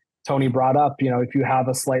Tony brought up, if you have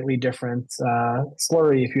a slightly different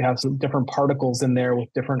slurry, if you have some different particles in there with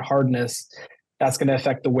different hardness, that's going to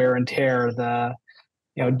affect the wear and tear, the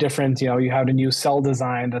different, you had a new cell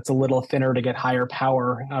design that's a little thinner to get higher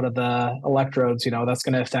power out of the electrodes, that's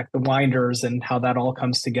going to affect the winders and how that all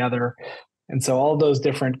comes together. And so all those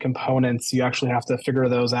different components, you actually have to figure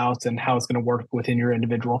those out and how it's going to work within your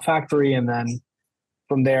individual factory. And then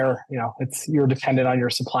from there, you're dependent on your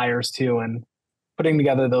suppliers too. And putting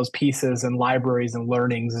together those pieces and libraries and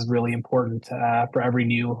learnings is really important for every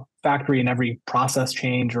new factory and every process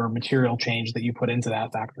change or material change that you put into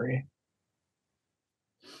that factory.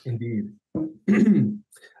 Indeed.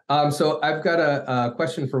 So I've got a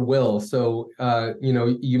question for Will. So,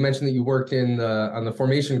 you mentioned that you worked on the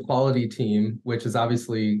formation quality team, which is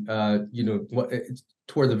obviously,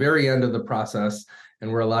 toward the very end of the process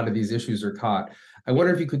and where a lot of these issues are caught. I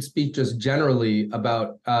wonder if you could speak just generally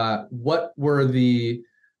about what were the,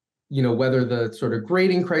 whether the sort of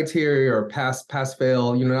grading criteria or pass,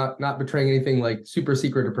 fail, not betraying anything like super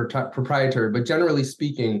secret or proprietary, but generally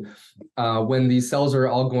speaking, when these cells are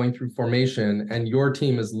all going through formation and your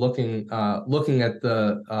team is looking at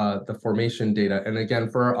the formation data. And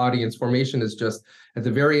again, for our audience, formation is just at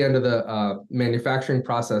the very end of the manufacturing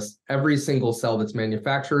process. Every single cell that's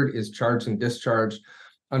manufactured is charged and discharged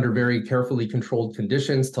under very carefully controlled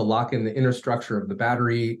conditions to lock in the inner structure of the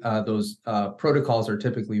battery. Those protocols are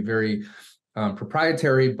typically very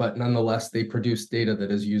proprietary, but nonetheless, they produce data that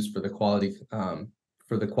is used for the quality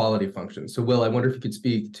function. So Will, I wonder if you could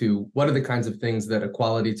speak to what are the kinds of things that a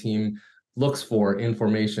quality team looks for in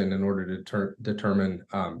formation in order to determine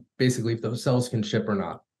basically if those cells can ship or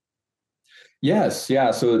not. Yes,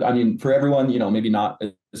 yeah. So I mean, for everyone, maybe not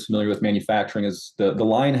as familiar with manufacturing, as the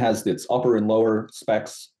line has its upper and lower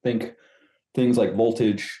specs. Think things like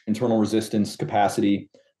voltage, internal resistance,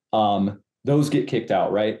 capacity. Those get kicked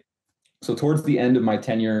out, right? So towards the end of my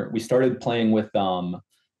tenure, we started playing with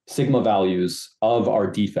sigma values of our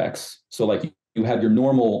defects. So like you have your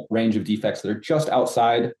normal range of defects that are just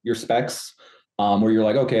outside your specs, where you're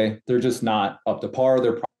like, okay, they're just not up to par.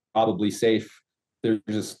 They're probably safe. They're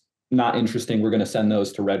just not interesting. We're going to send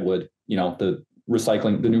those to Redwood, the new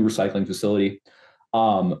recycling facility.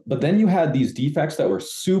 But then you had these defects that were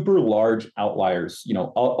super large outliers,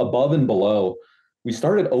 above and below. We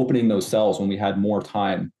started opening those cells when we had more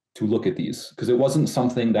time to look at these, because it wasn't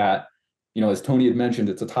something that, as Tony had mentioned,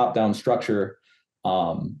 it's a top-down structure.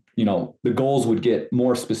 The goals would get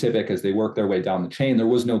more specific as they work their way down the chain. There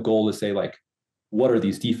was no goal to say like, what are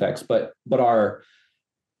these defects? But our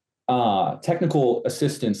technical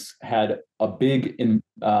assistants had a big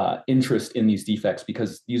interest in these defects,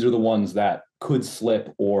 because these are the ones that could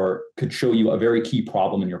slip or could show you a very key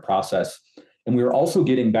problem in your process. And we were also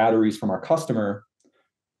getting batteries from our customer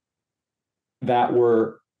that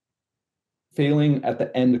were failing at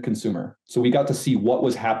the end consumer. So we got to see what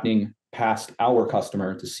was happening past our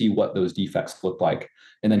customer to see what those defects looked like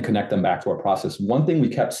and then connect them back to our process. One thing we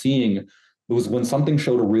kept seeing was when something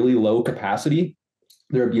showed a really low capacity,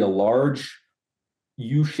 there'd be a large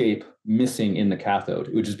U shape missing in the cathode.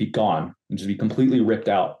 It would just be gone. It would just be completely ripped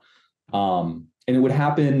out. And it would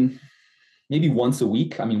happen maybe once a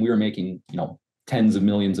week. I mean, we were making, tens of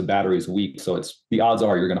millions of batteries a week. So the odds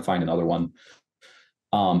are you're going to find another one.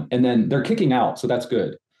 And then they're kicking out. So that's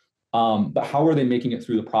good. But how are they making it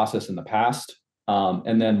through the process in the past?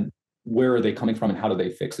 And then where are they coming from and how do they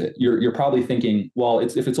fix it? You're probably thinking, well,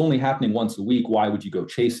 if it's only happening once a week, why would you go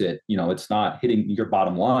chase it? It's not hitting your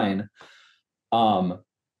bottom line.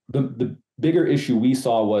 The bigger issue we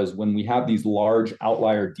saw was when we have these large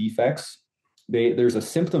outlier defects, there's a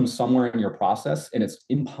symptom somewhere in your process, and it's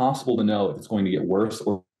impossible to know if it's going to get worse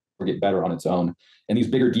or get better on its own. And these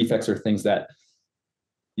bigger defects are things that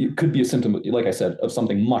it could be a symptom, like I said, of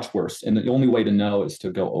something much worse. And the only way to know is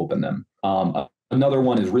to go open them. Another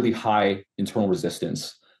one is really high internal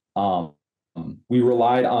resistance. We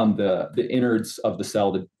relied on the innards of the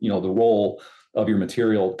cell, the roll of your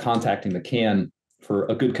material contacting the can for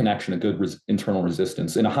a good connection, a good internal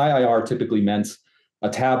resistance. And a high IR typically meant a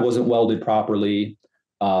tab wasn't welded properly,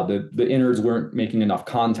 the innards weren't making enough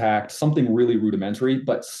contact, something really rudimentary.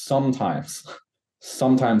 But sometimes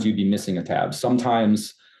you'd be missing a tab.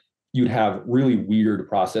 Sometimes you'd have really weird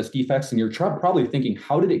process defects, and you're probably thinking,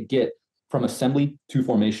 how did it get from assembly to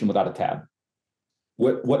formation without a tab?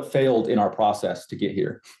 What failed in our process to get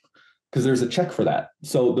here? Because there's a check for that.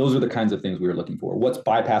 So those are the kinds of things we were looking for. What's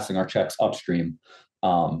bypassing our checks upstream?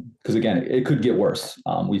 Because again, it could get worse.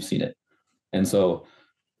 We've seen it. And so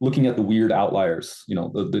looking at the weird outliers,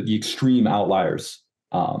 the extreme outliers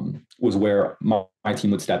was where my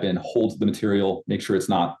team would step in, hold the material, make sure it's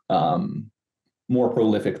not more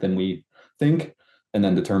prolific than we think, and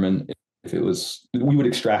then determine if it was, we would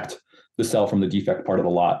extract the cell from the defect part of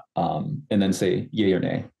the lot, and then say yay or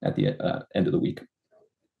nay at the end of the week.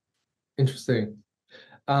 Interesting.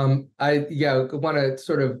 I want to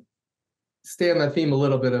sort of stay on that theme a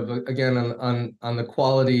little bit of again on the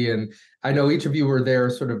quality, and I know each of you were there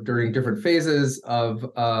sort of during different phases of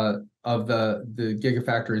the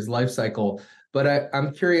Gigafactory's life cycle. But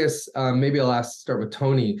I'm curious. Maybe I'll start with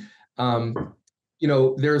Tony.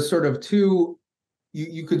 There's sort of two.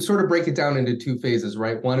 You could sort of break it down into two phases,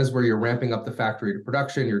 right? One is where you're ramping up the factory to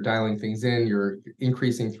production, you're dialing things in, you're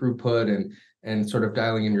increasing throughput and sort of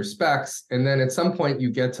dialing in your specs. And then at some point you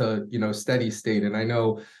get to, steady state. And I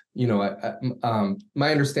know,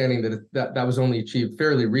 my understanding that was only achieved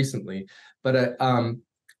fairly recently, but I'm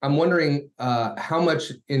wondering how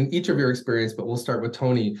much in each of your experience, but we'll start with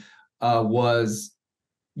Tony, was,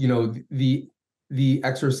 the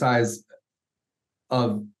exercise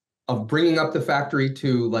of bringing up the factory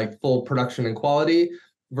to like full production and quality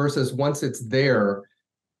versus once it's there.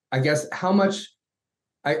 I guess how much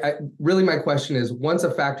I really, my question is, once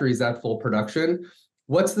a factory is at full production,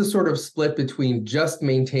 what's the sort of split between just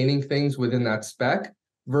maintaining things within that spec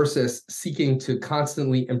versus seeking to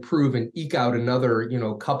constantly improve and eke out another,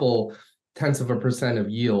 couple tenths of a percent of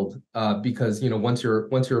yield? Because, once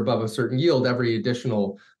you're above a certain yield, every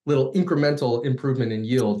additional little incremental improvement in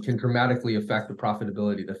yield can dramatically affect the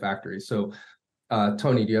profitability of the factory. So,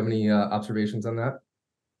 Tony, do you have any observations on that?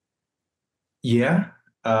 Yeah,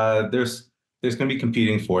 there's going to be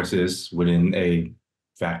competing forces within a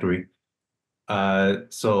factory.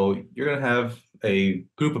 So you're going to have a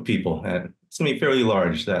group of people, and it's going to be fairly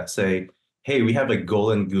large, that say, hey, we have a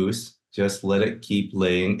golden goose, just let it keep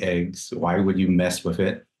laying eggs. Why would you mess with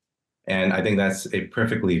it? And I think that's a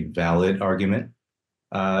perfectly valid argument.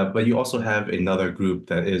 But you also have another group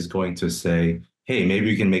that is going to say, hey, maybe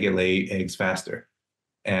we can make it lay eggs faster.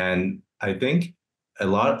 And I think a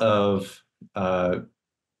lot of,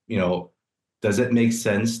 does it make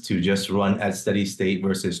sense to just run at steady state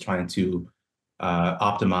versus trying to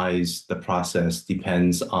optimize the process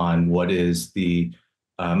depends on what is the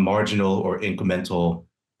marginal or incremental,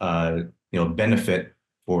 benefit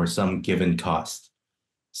for some given cost.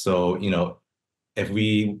 So, if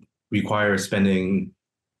we require spending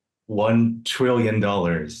 $1 trillion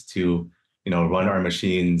to, run our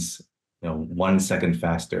machines, 1 second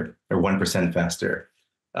faster or 1% faster,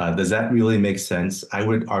 does that really make sense? I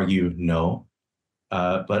would argue no.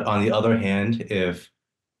 But on the other hand, if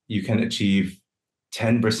you can achieve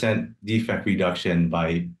 10% defect reduction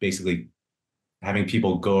by basically having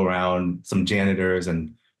people go around, some janitors,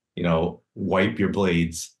 and wipe your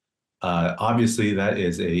blades, obviously that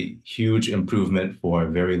is a huge improvement for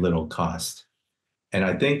very little cost. And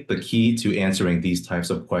I think the key to answering these types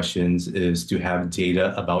of questions is to have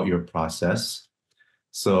data about your process.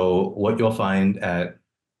 So what you'll find at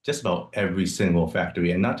just about every single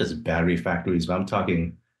factory, and not just battery factories, but I'm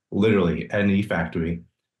talking literally any factory,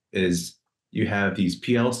 is you have these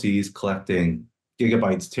PLCs collecting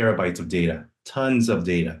gigabytes, terabytes of data, tons of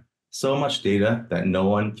data, so much data that no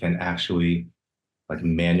one can actually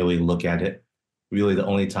manually look at it. Really, the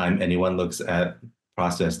only time anyone looks at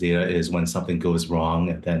process data is when something goes wrong,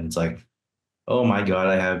 and then it's like, oh my God,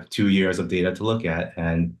 I have 2 years of data to look at,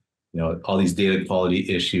 and all these data quality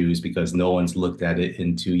issues because no one's looked at it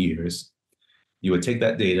in 2 years. You would take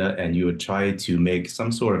that data and you would try to make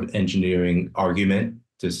some sort of engineering argument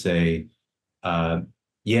to say,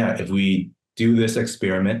 yeah, if we do this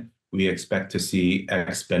experiment, we expect to see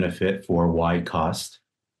X benefit for Y cost.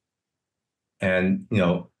 And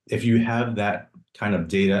if you have that kind of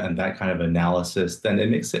data and that kind of analysis, then it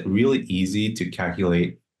makes it really easy to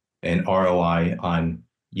calculate an ROI on,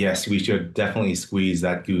 yes, we should definitely squeeze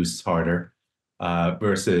that goose harder,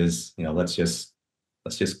 versus let's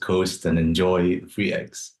just coast and enjoy free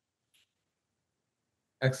eggs.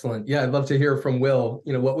 Excellent. Yeah, I'd love to hear from Will.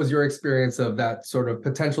 What was your experience of that sort of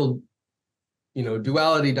potential,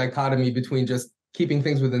 duality, dichotomy between just keeping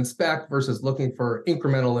things within spec versus looking for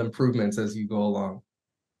incremental improvements as you go along?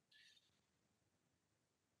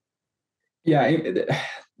 Yeah,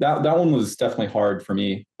 that one was definitely hard for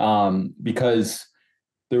me, because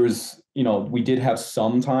there was, we did have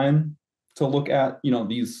some time to look at,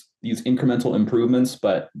 these incremental improvements,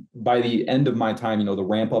 but by the end of my time, the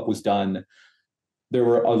ramp up was done. There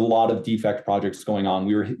were a lot of defect projects going on.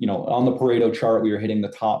 We were, on the Pareto chart, we were hitting the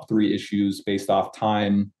top 3 issues based off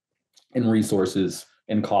time and resources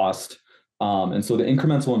and cost. And so the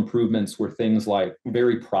incremental improvements were things like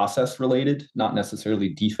very process related, not necessarily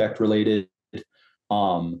defect related.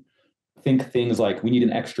 Think things like we need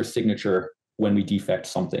an extra signature when we defect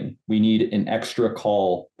something. We need an extra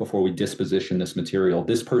call before we disposition this material.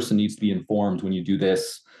 This person needs to be informed when you do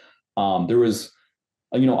this. There was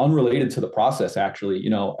unrelated to the process, actually.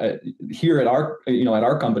 Here at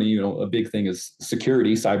our company, a big thing is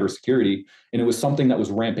security, cybersecurity, and it was something that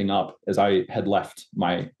was ramping up as I had left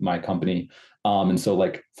my company. And so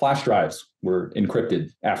like flash drives were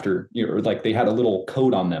encrypted after, like they had a little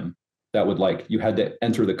code on them that would, like, you had to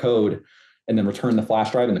enter the code and then return the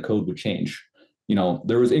flash drive and the code would change.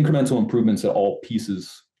 There was incremental improvements at all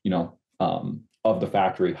pieces, of the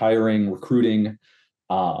factory: hiring, recruiting,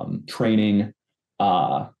 training,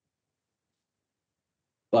 like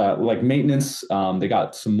maintenance. They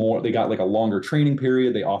got like a longer training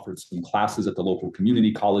period. They offered some classes at the local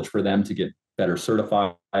community college for them to get better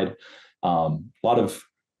certified. A lot of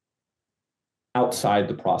outside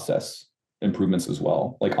the process improvements as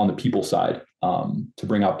well, like on the people side, to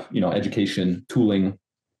bring up, education, tooling,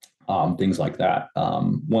 things like that.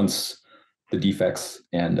 Once the defects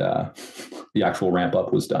and the actual ramp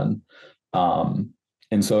up was done.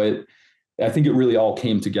 And so I think it really all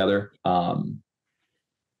came together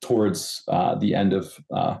towards the end of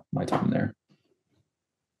my time there.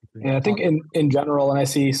 And I think in general, and I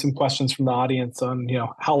see some questions from the audience on,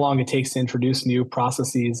 how long it takes to introduce new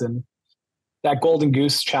processes, and that golden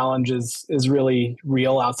goose challenge is really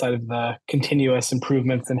real outside of the continuous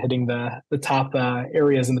improvements and hitting the top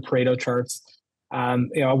areas in the Pareto charts.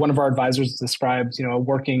 One of our advisors described, a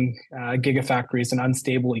working gigafactory is an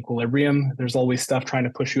unstable equilibrium. There's always stuff trying to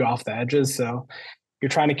push you off the edges. So you're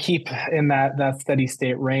trying to keep in that steady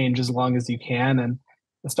state range as long as you can. And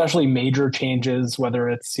especially major changes, whether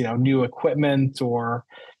it's, new equipment or,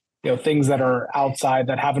 things that are outside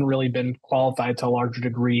that haven't really been qualified to a larger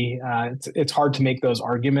degree. It's hard to make those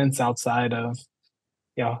arguments outside of,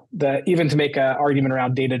 even to make an argument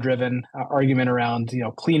around data-driven argument around,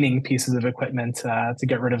 cleaning pieces of equipment to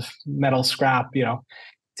get rid of metal scrap,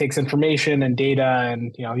 takes information and data,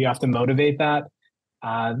 and, you have to motivate that.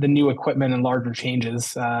 The new equipment and larger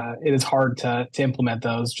changes, it is hard to implement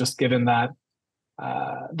those, just given that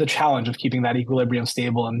the challenge of keeping that equilibrium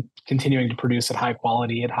stable and continuing to produce at high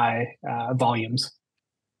quality, at high volumes.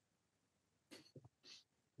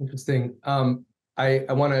 Interesting. I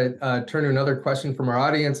want to turn to another question from our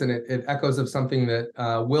audience, and it echoes of something that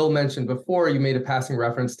Will mentioned before. You made a passing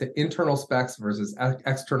reference to internal specs versus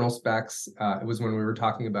external specs. It was when we were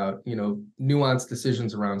talking about, nuanced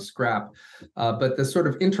decisions around scrap. But the sort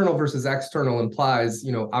of internal versus external implies,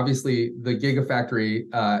 obviously the Gigafactory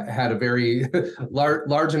had a very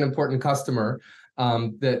large and important customer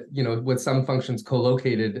that, with some functions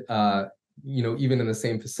co-located, even in the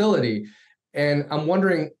same facility. And I'm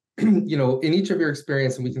wondering, in each of your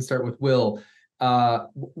experience, and we can start with Will,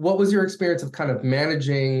 what was your experience of kind of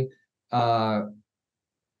managing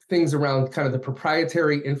things around kind of the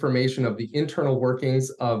proprietary information of the internal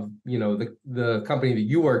workings of, the company that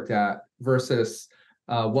you worked at versus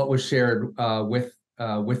what was shared with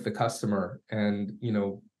the customer, and,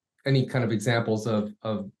 any kind of examples of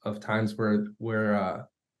times where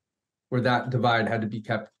that divide had to be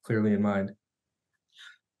kept clearly in mind?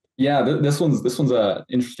 Yeah, this one's a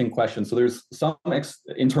interesting question. So there's some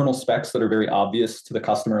internal specs that are very obvious to the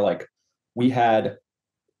customer. Like, we had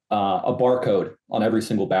a barcode on every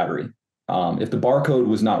single battery. If the barcode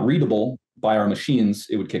was not readable by our machines,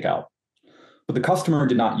 it would kick out. But the customer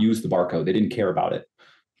did not use the barcode. They didn't care about it.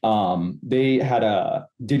 They had a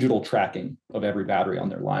digital tracking of every battery on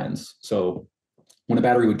their lines. So when a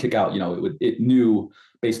battery would kick out, it knew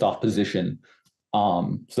based off position.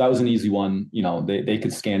 So that was an easy one. They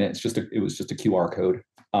could scan it. It was just a QR code.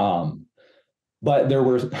 But there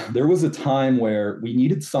was a time where we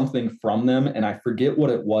needed something from them, and I forget what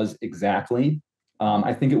it was exactly.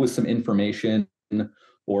 I think it was some information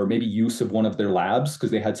or maybe use of one of their labs,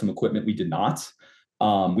 because they had some equipment we did not.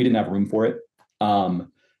 We didn't have room for it.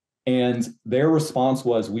 And their response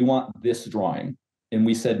was, "We want this drawing." And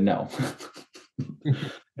we said no. And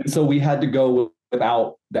so we had to go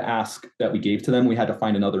without the ask that we gave to them. We had to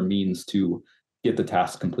find another means to get the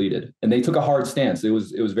task completed. And they took a hard stance. It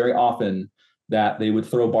was very often that they would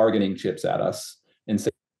throw bargaining chips at us and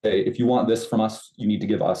say, "If you want this from us, you need to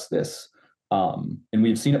give us this." And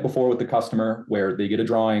we've seen it before with the customer, where they get a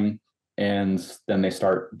drawing and then they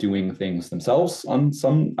start doing things themselves on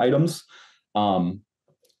some items.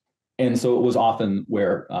 And so it was often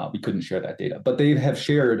where we couldn't share that data, but they have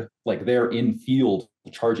shared like their in-field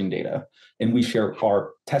charging data, and we share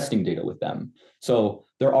our testing data with them. So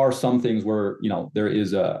there are some things where, there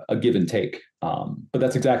is a give and take, but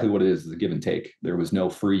that's exactly what it is a give and take. There was no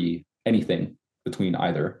free anything between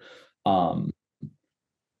either,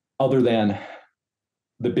 other than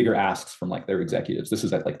the bigger asks from like their executives. This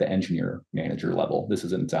is at like the engineer manager level. This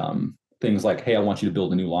isn't things like, "Hey, I want you to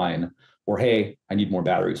build a new line," or, "Hey, I need more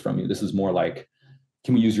batteries from you." This is more like,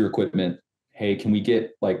 can we use your equipment? Hey, can we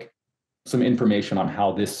get like some information on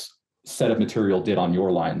how this set of material did on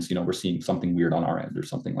your lines? We're seeing something weird on our end or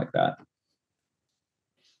something like that.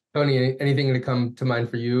 Tony, anything to come to mind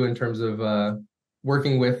for you in terms of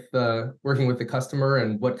working with the customer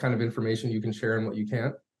and what kind of information you can share and what you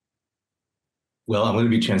can't? Well, I'm going to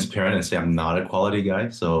be transparent and say I'm not a quality guy.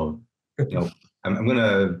 So, I'm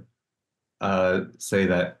going to say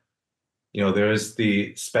that, there's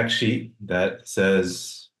the spec sheet that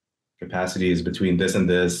says capacity is between this and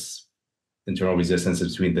this, internal resistance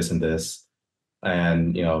is between this and this,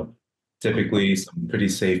 and, typically some pretty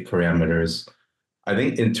safe parameters. I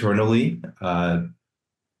think internally,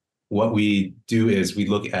 what we do is we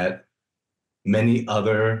look at many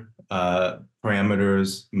other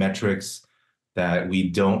parameters, metrics that we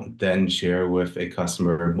don't then share with a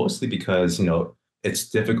customer, mostly because, it's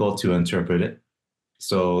difficult to interpret it.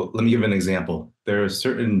 So let me give an example. There are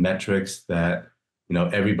certain metrics that,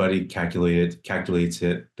 everybody calculates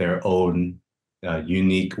it their own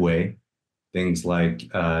unique way. Things like,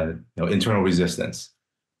 internal resistance.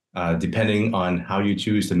 Depending on how you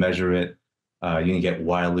choose to measure it, you can get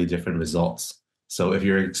wildly different results. So if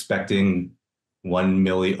you're expecting 1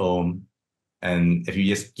 milliohm, and if you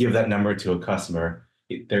just give that number to a customer,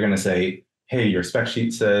 they're going to say, hey, your spec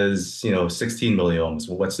sheet says, 16 milliohms.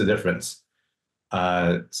 Well, what's the difference?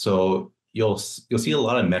 So you'll see a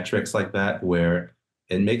lot of metrics like that where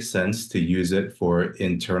it makes sense to use it for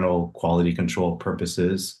internal quality control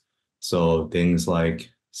purposes. So things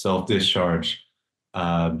like self-discharge,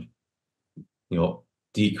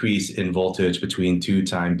 decrease in voltage between 2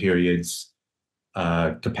 time periods,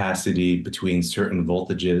 capacity between certain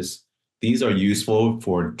voltages. These are useful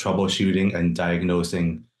for troubleshooting and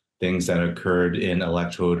diagnosing things that occurred in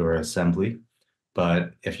electrode or assembly.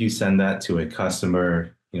 But if you send that to a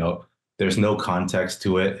customer, there's no context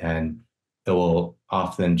to it and it will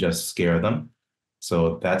often just scare them.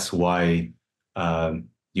 So that's why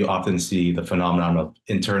you often see the phenomenon of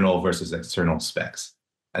internal versus external specs.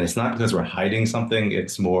 And it's not because we're hiding something,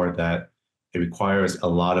 it's more that it requires a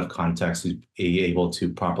lot of context to be able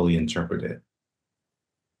to properly interpret it.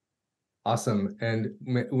 Awesome. And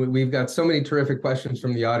we've got so many terrific questions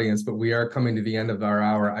from the audience, but we are coming to the end of our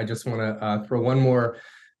hour. I just want to throw one more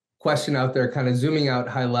question out there, kind of zooming out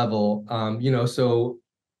high level. So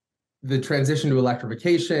the transition to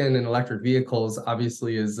electrification and electric vehicles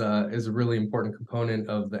obviously is a really important component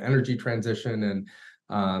of the energy transition and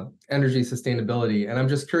energy sustainability. And I'm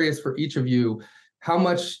just curious for each of you, how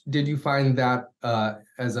much did you find that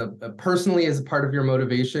personally as a part of your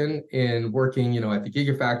motivation in working, at the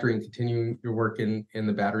Gigafactory and continuing your work in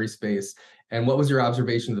the battery space? And what was your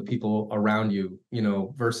observation of the people around you,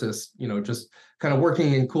 versus, just kind of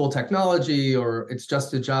working in cool technology, or it's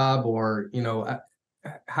just a job, or,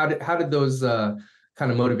 how did those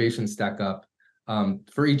kind of motivations stack up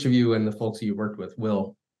for each of you and the folks you worked with?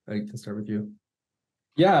 Will, I can start with you.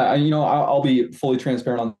 Yeah, I'll be fully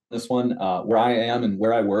transparent on this one. Where I am and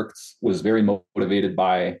where I worked was very motivated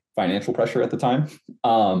by financial pressure at the time.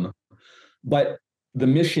 But the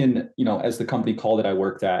mission, as the company called it I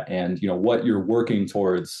worked at, and, what you're working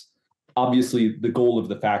towards, obviously the goal of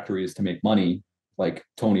the factory is to make money, like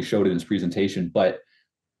Tony showed in his presentation. But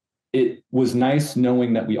it was nice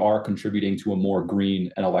knowing that we are contributing to a more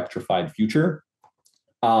green and electrified future.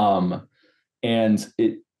 And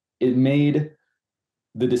it made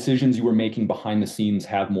the decisions you were making behind the scenes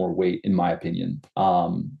have more weight, in my opinion.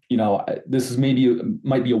 This is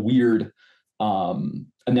might be a weird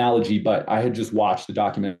analogy, but I had just watched a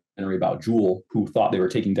documentary about Juul, who thought they were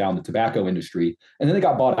taking down the tobacco industry, and then they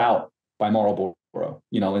got bought out by Marlboro.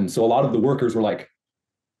 And so a lot of the workers were like,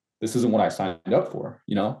 "This isn't what I signed up for,"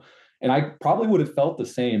 And I probably would have felt the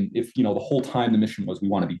same if, the whole time the mission was we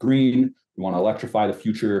want to be green, we want to electrify the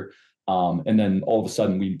future. And then all of a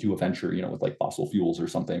sudden we do a venture, with like fossil fuels or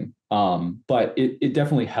something. But it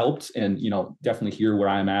definitely helped. And, definitely here where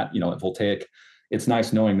I'm at, at Voltaiq, it's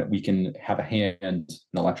nice knowing that we can have a hand in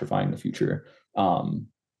electrifying the future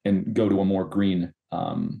and go to a more green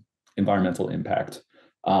environmental impact.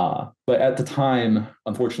 But at the time,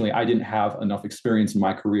 unfortunately, I didn't have enough experience in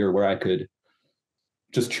my career where I could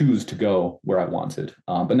just choose to go where I wanted.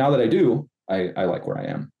 But now that I do, I like where I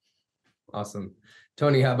am. Awesome.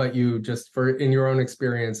 Tony, how about you, just in your own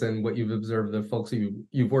experience and what you've observed, the folks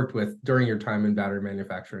you've worked with during your time in battery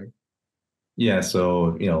manufacturing? Yeah,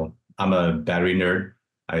 so, I'm a battery nerd.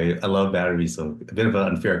 I love batteries, so a bit of an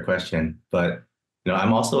unfair question, but,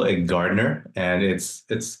 I'm also a gardener, and it's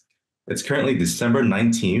currently December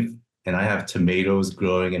 19th, and I have tomatoes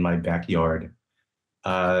growing in my backyard.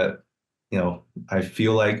 I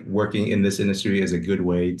feel like working in this industry is a good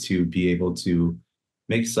way to be able to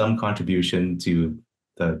make some contribution to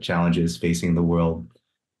the challenges facing the world.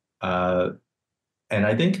 And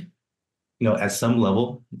I think, at some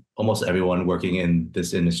level, almost everyone working in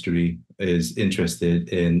this industry is interested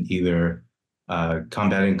in either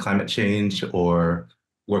combating climate change or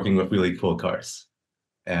working with really cool cars.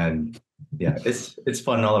 And yeah, it's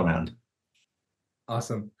fun all around.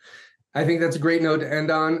 Awesome. I think that's a great note to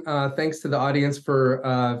end on. Thanks to the audience for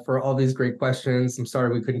all these great questions. I'm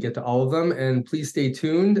sorry we couldn't get to all of them, and please stay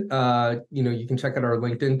tuned. You can check out our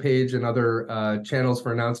LinkedIn page and other channels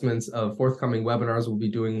for announcements of forthcoming webinars. We'll be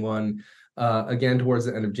doing one again towards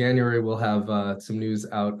the end of January. We'll have some news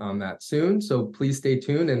out on that soon. So please stay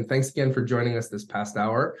tuned, and thanks again for joining us this past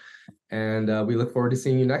hour. And we look forward to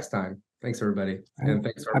seeing you next time. Thanks, everybody. And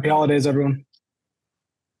thanks. Happy holidays, everyone.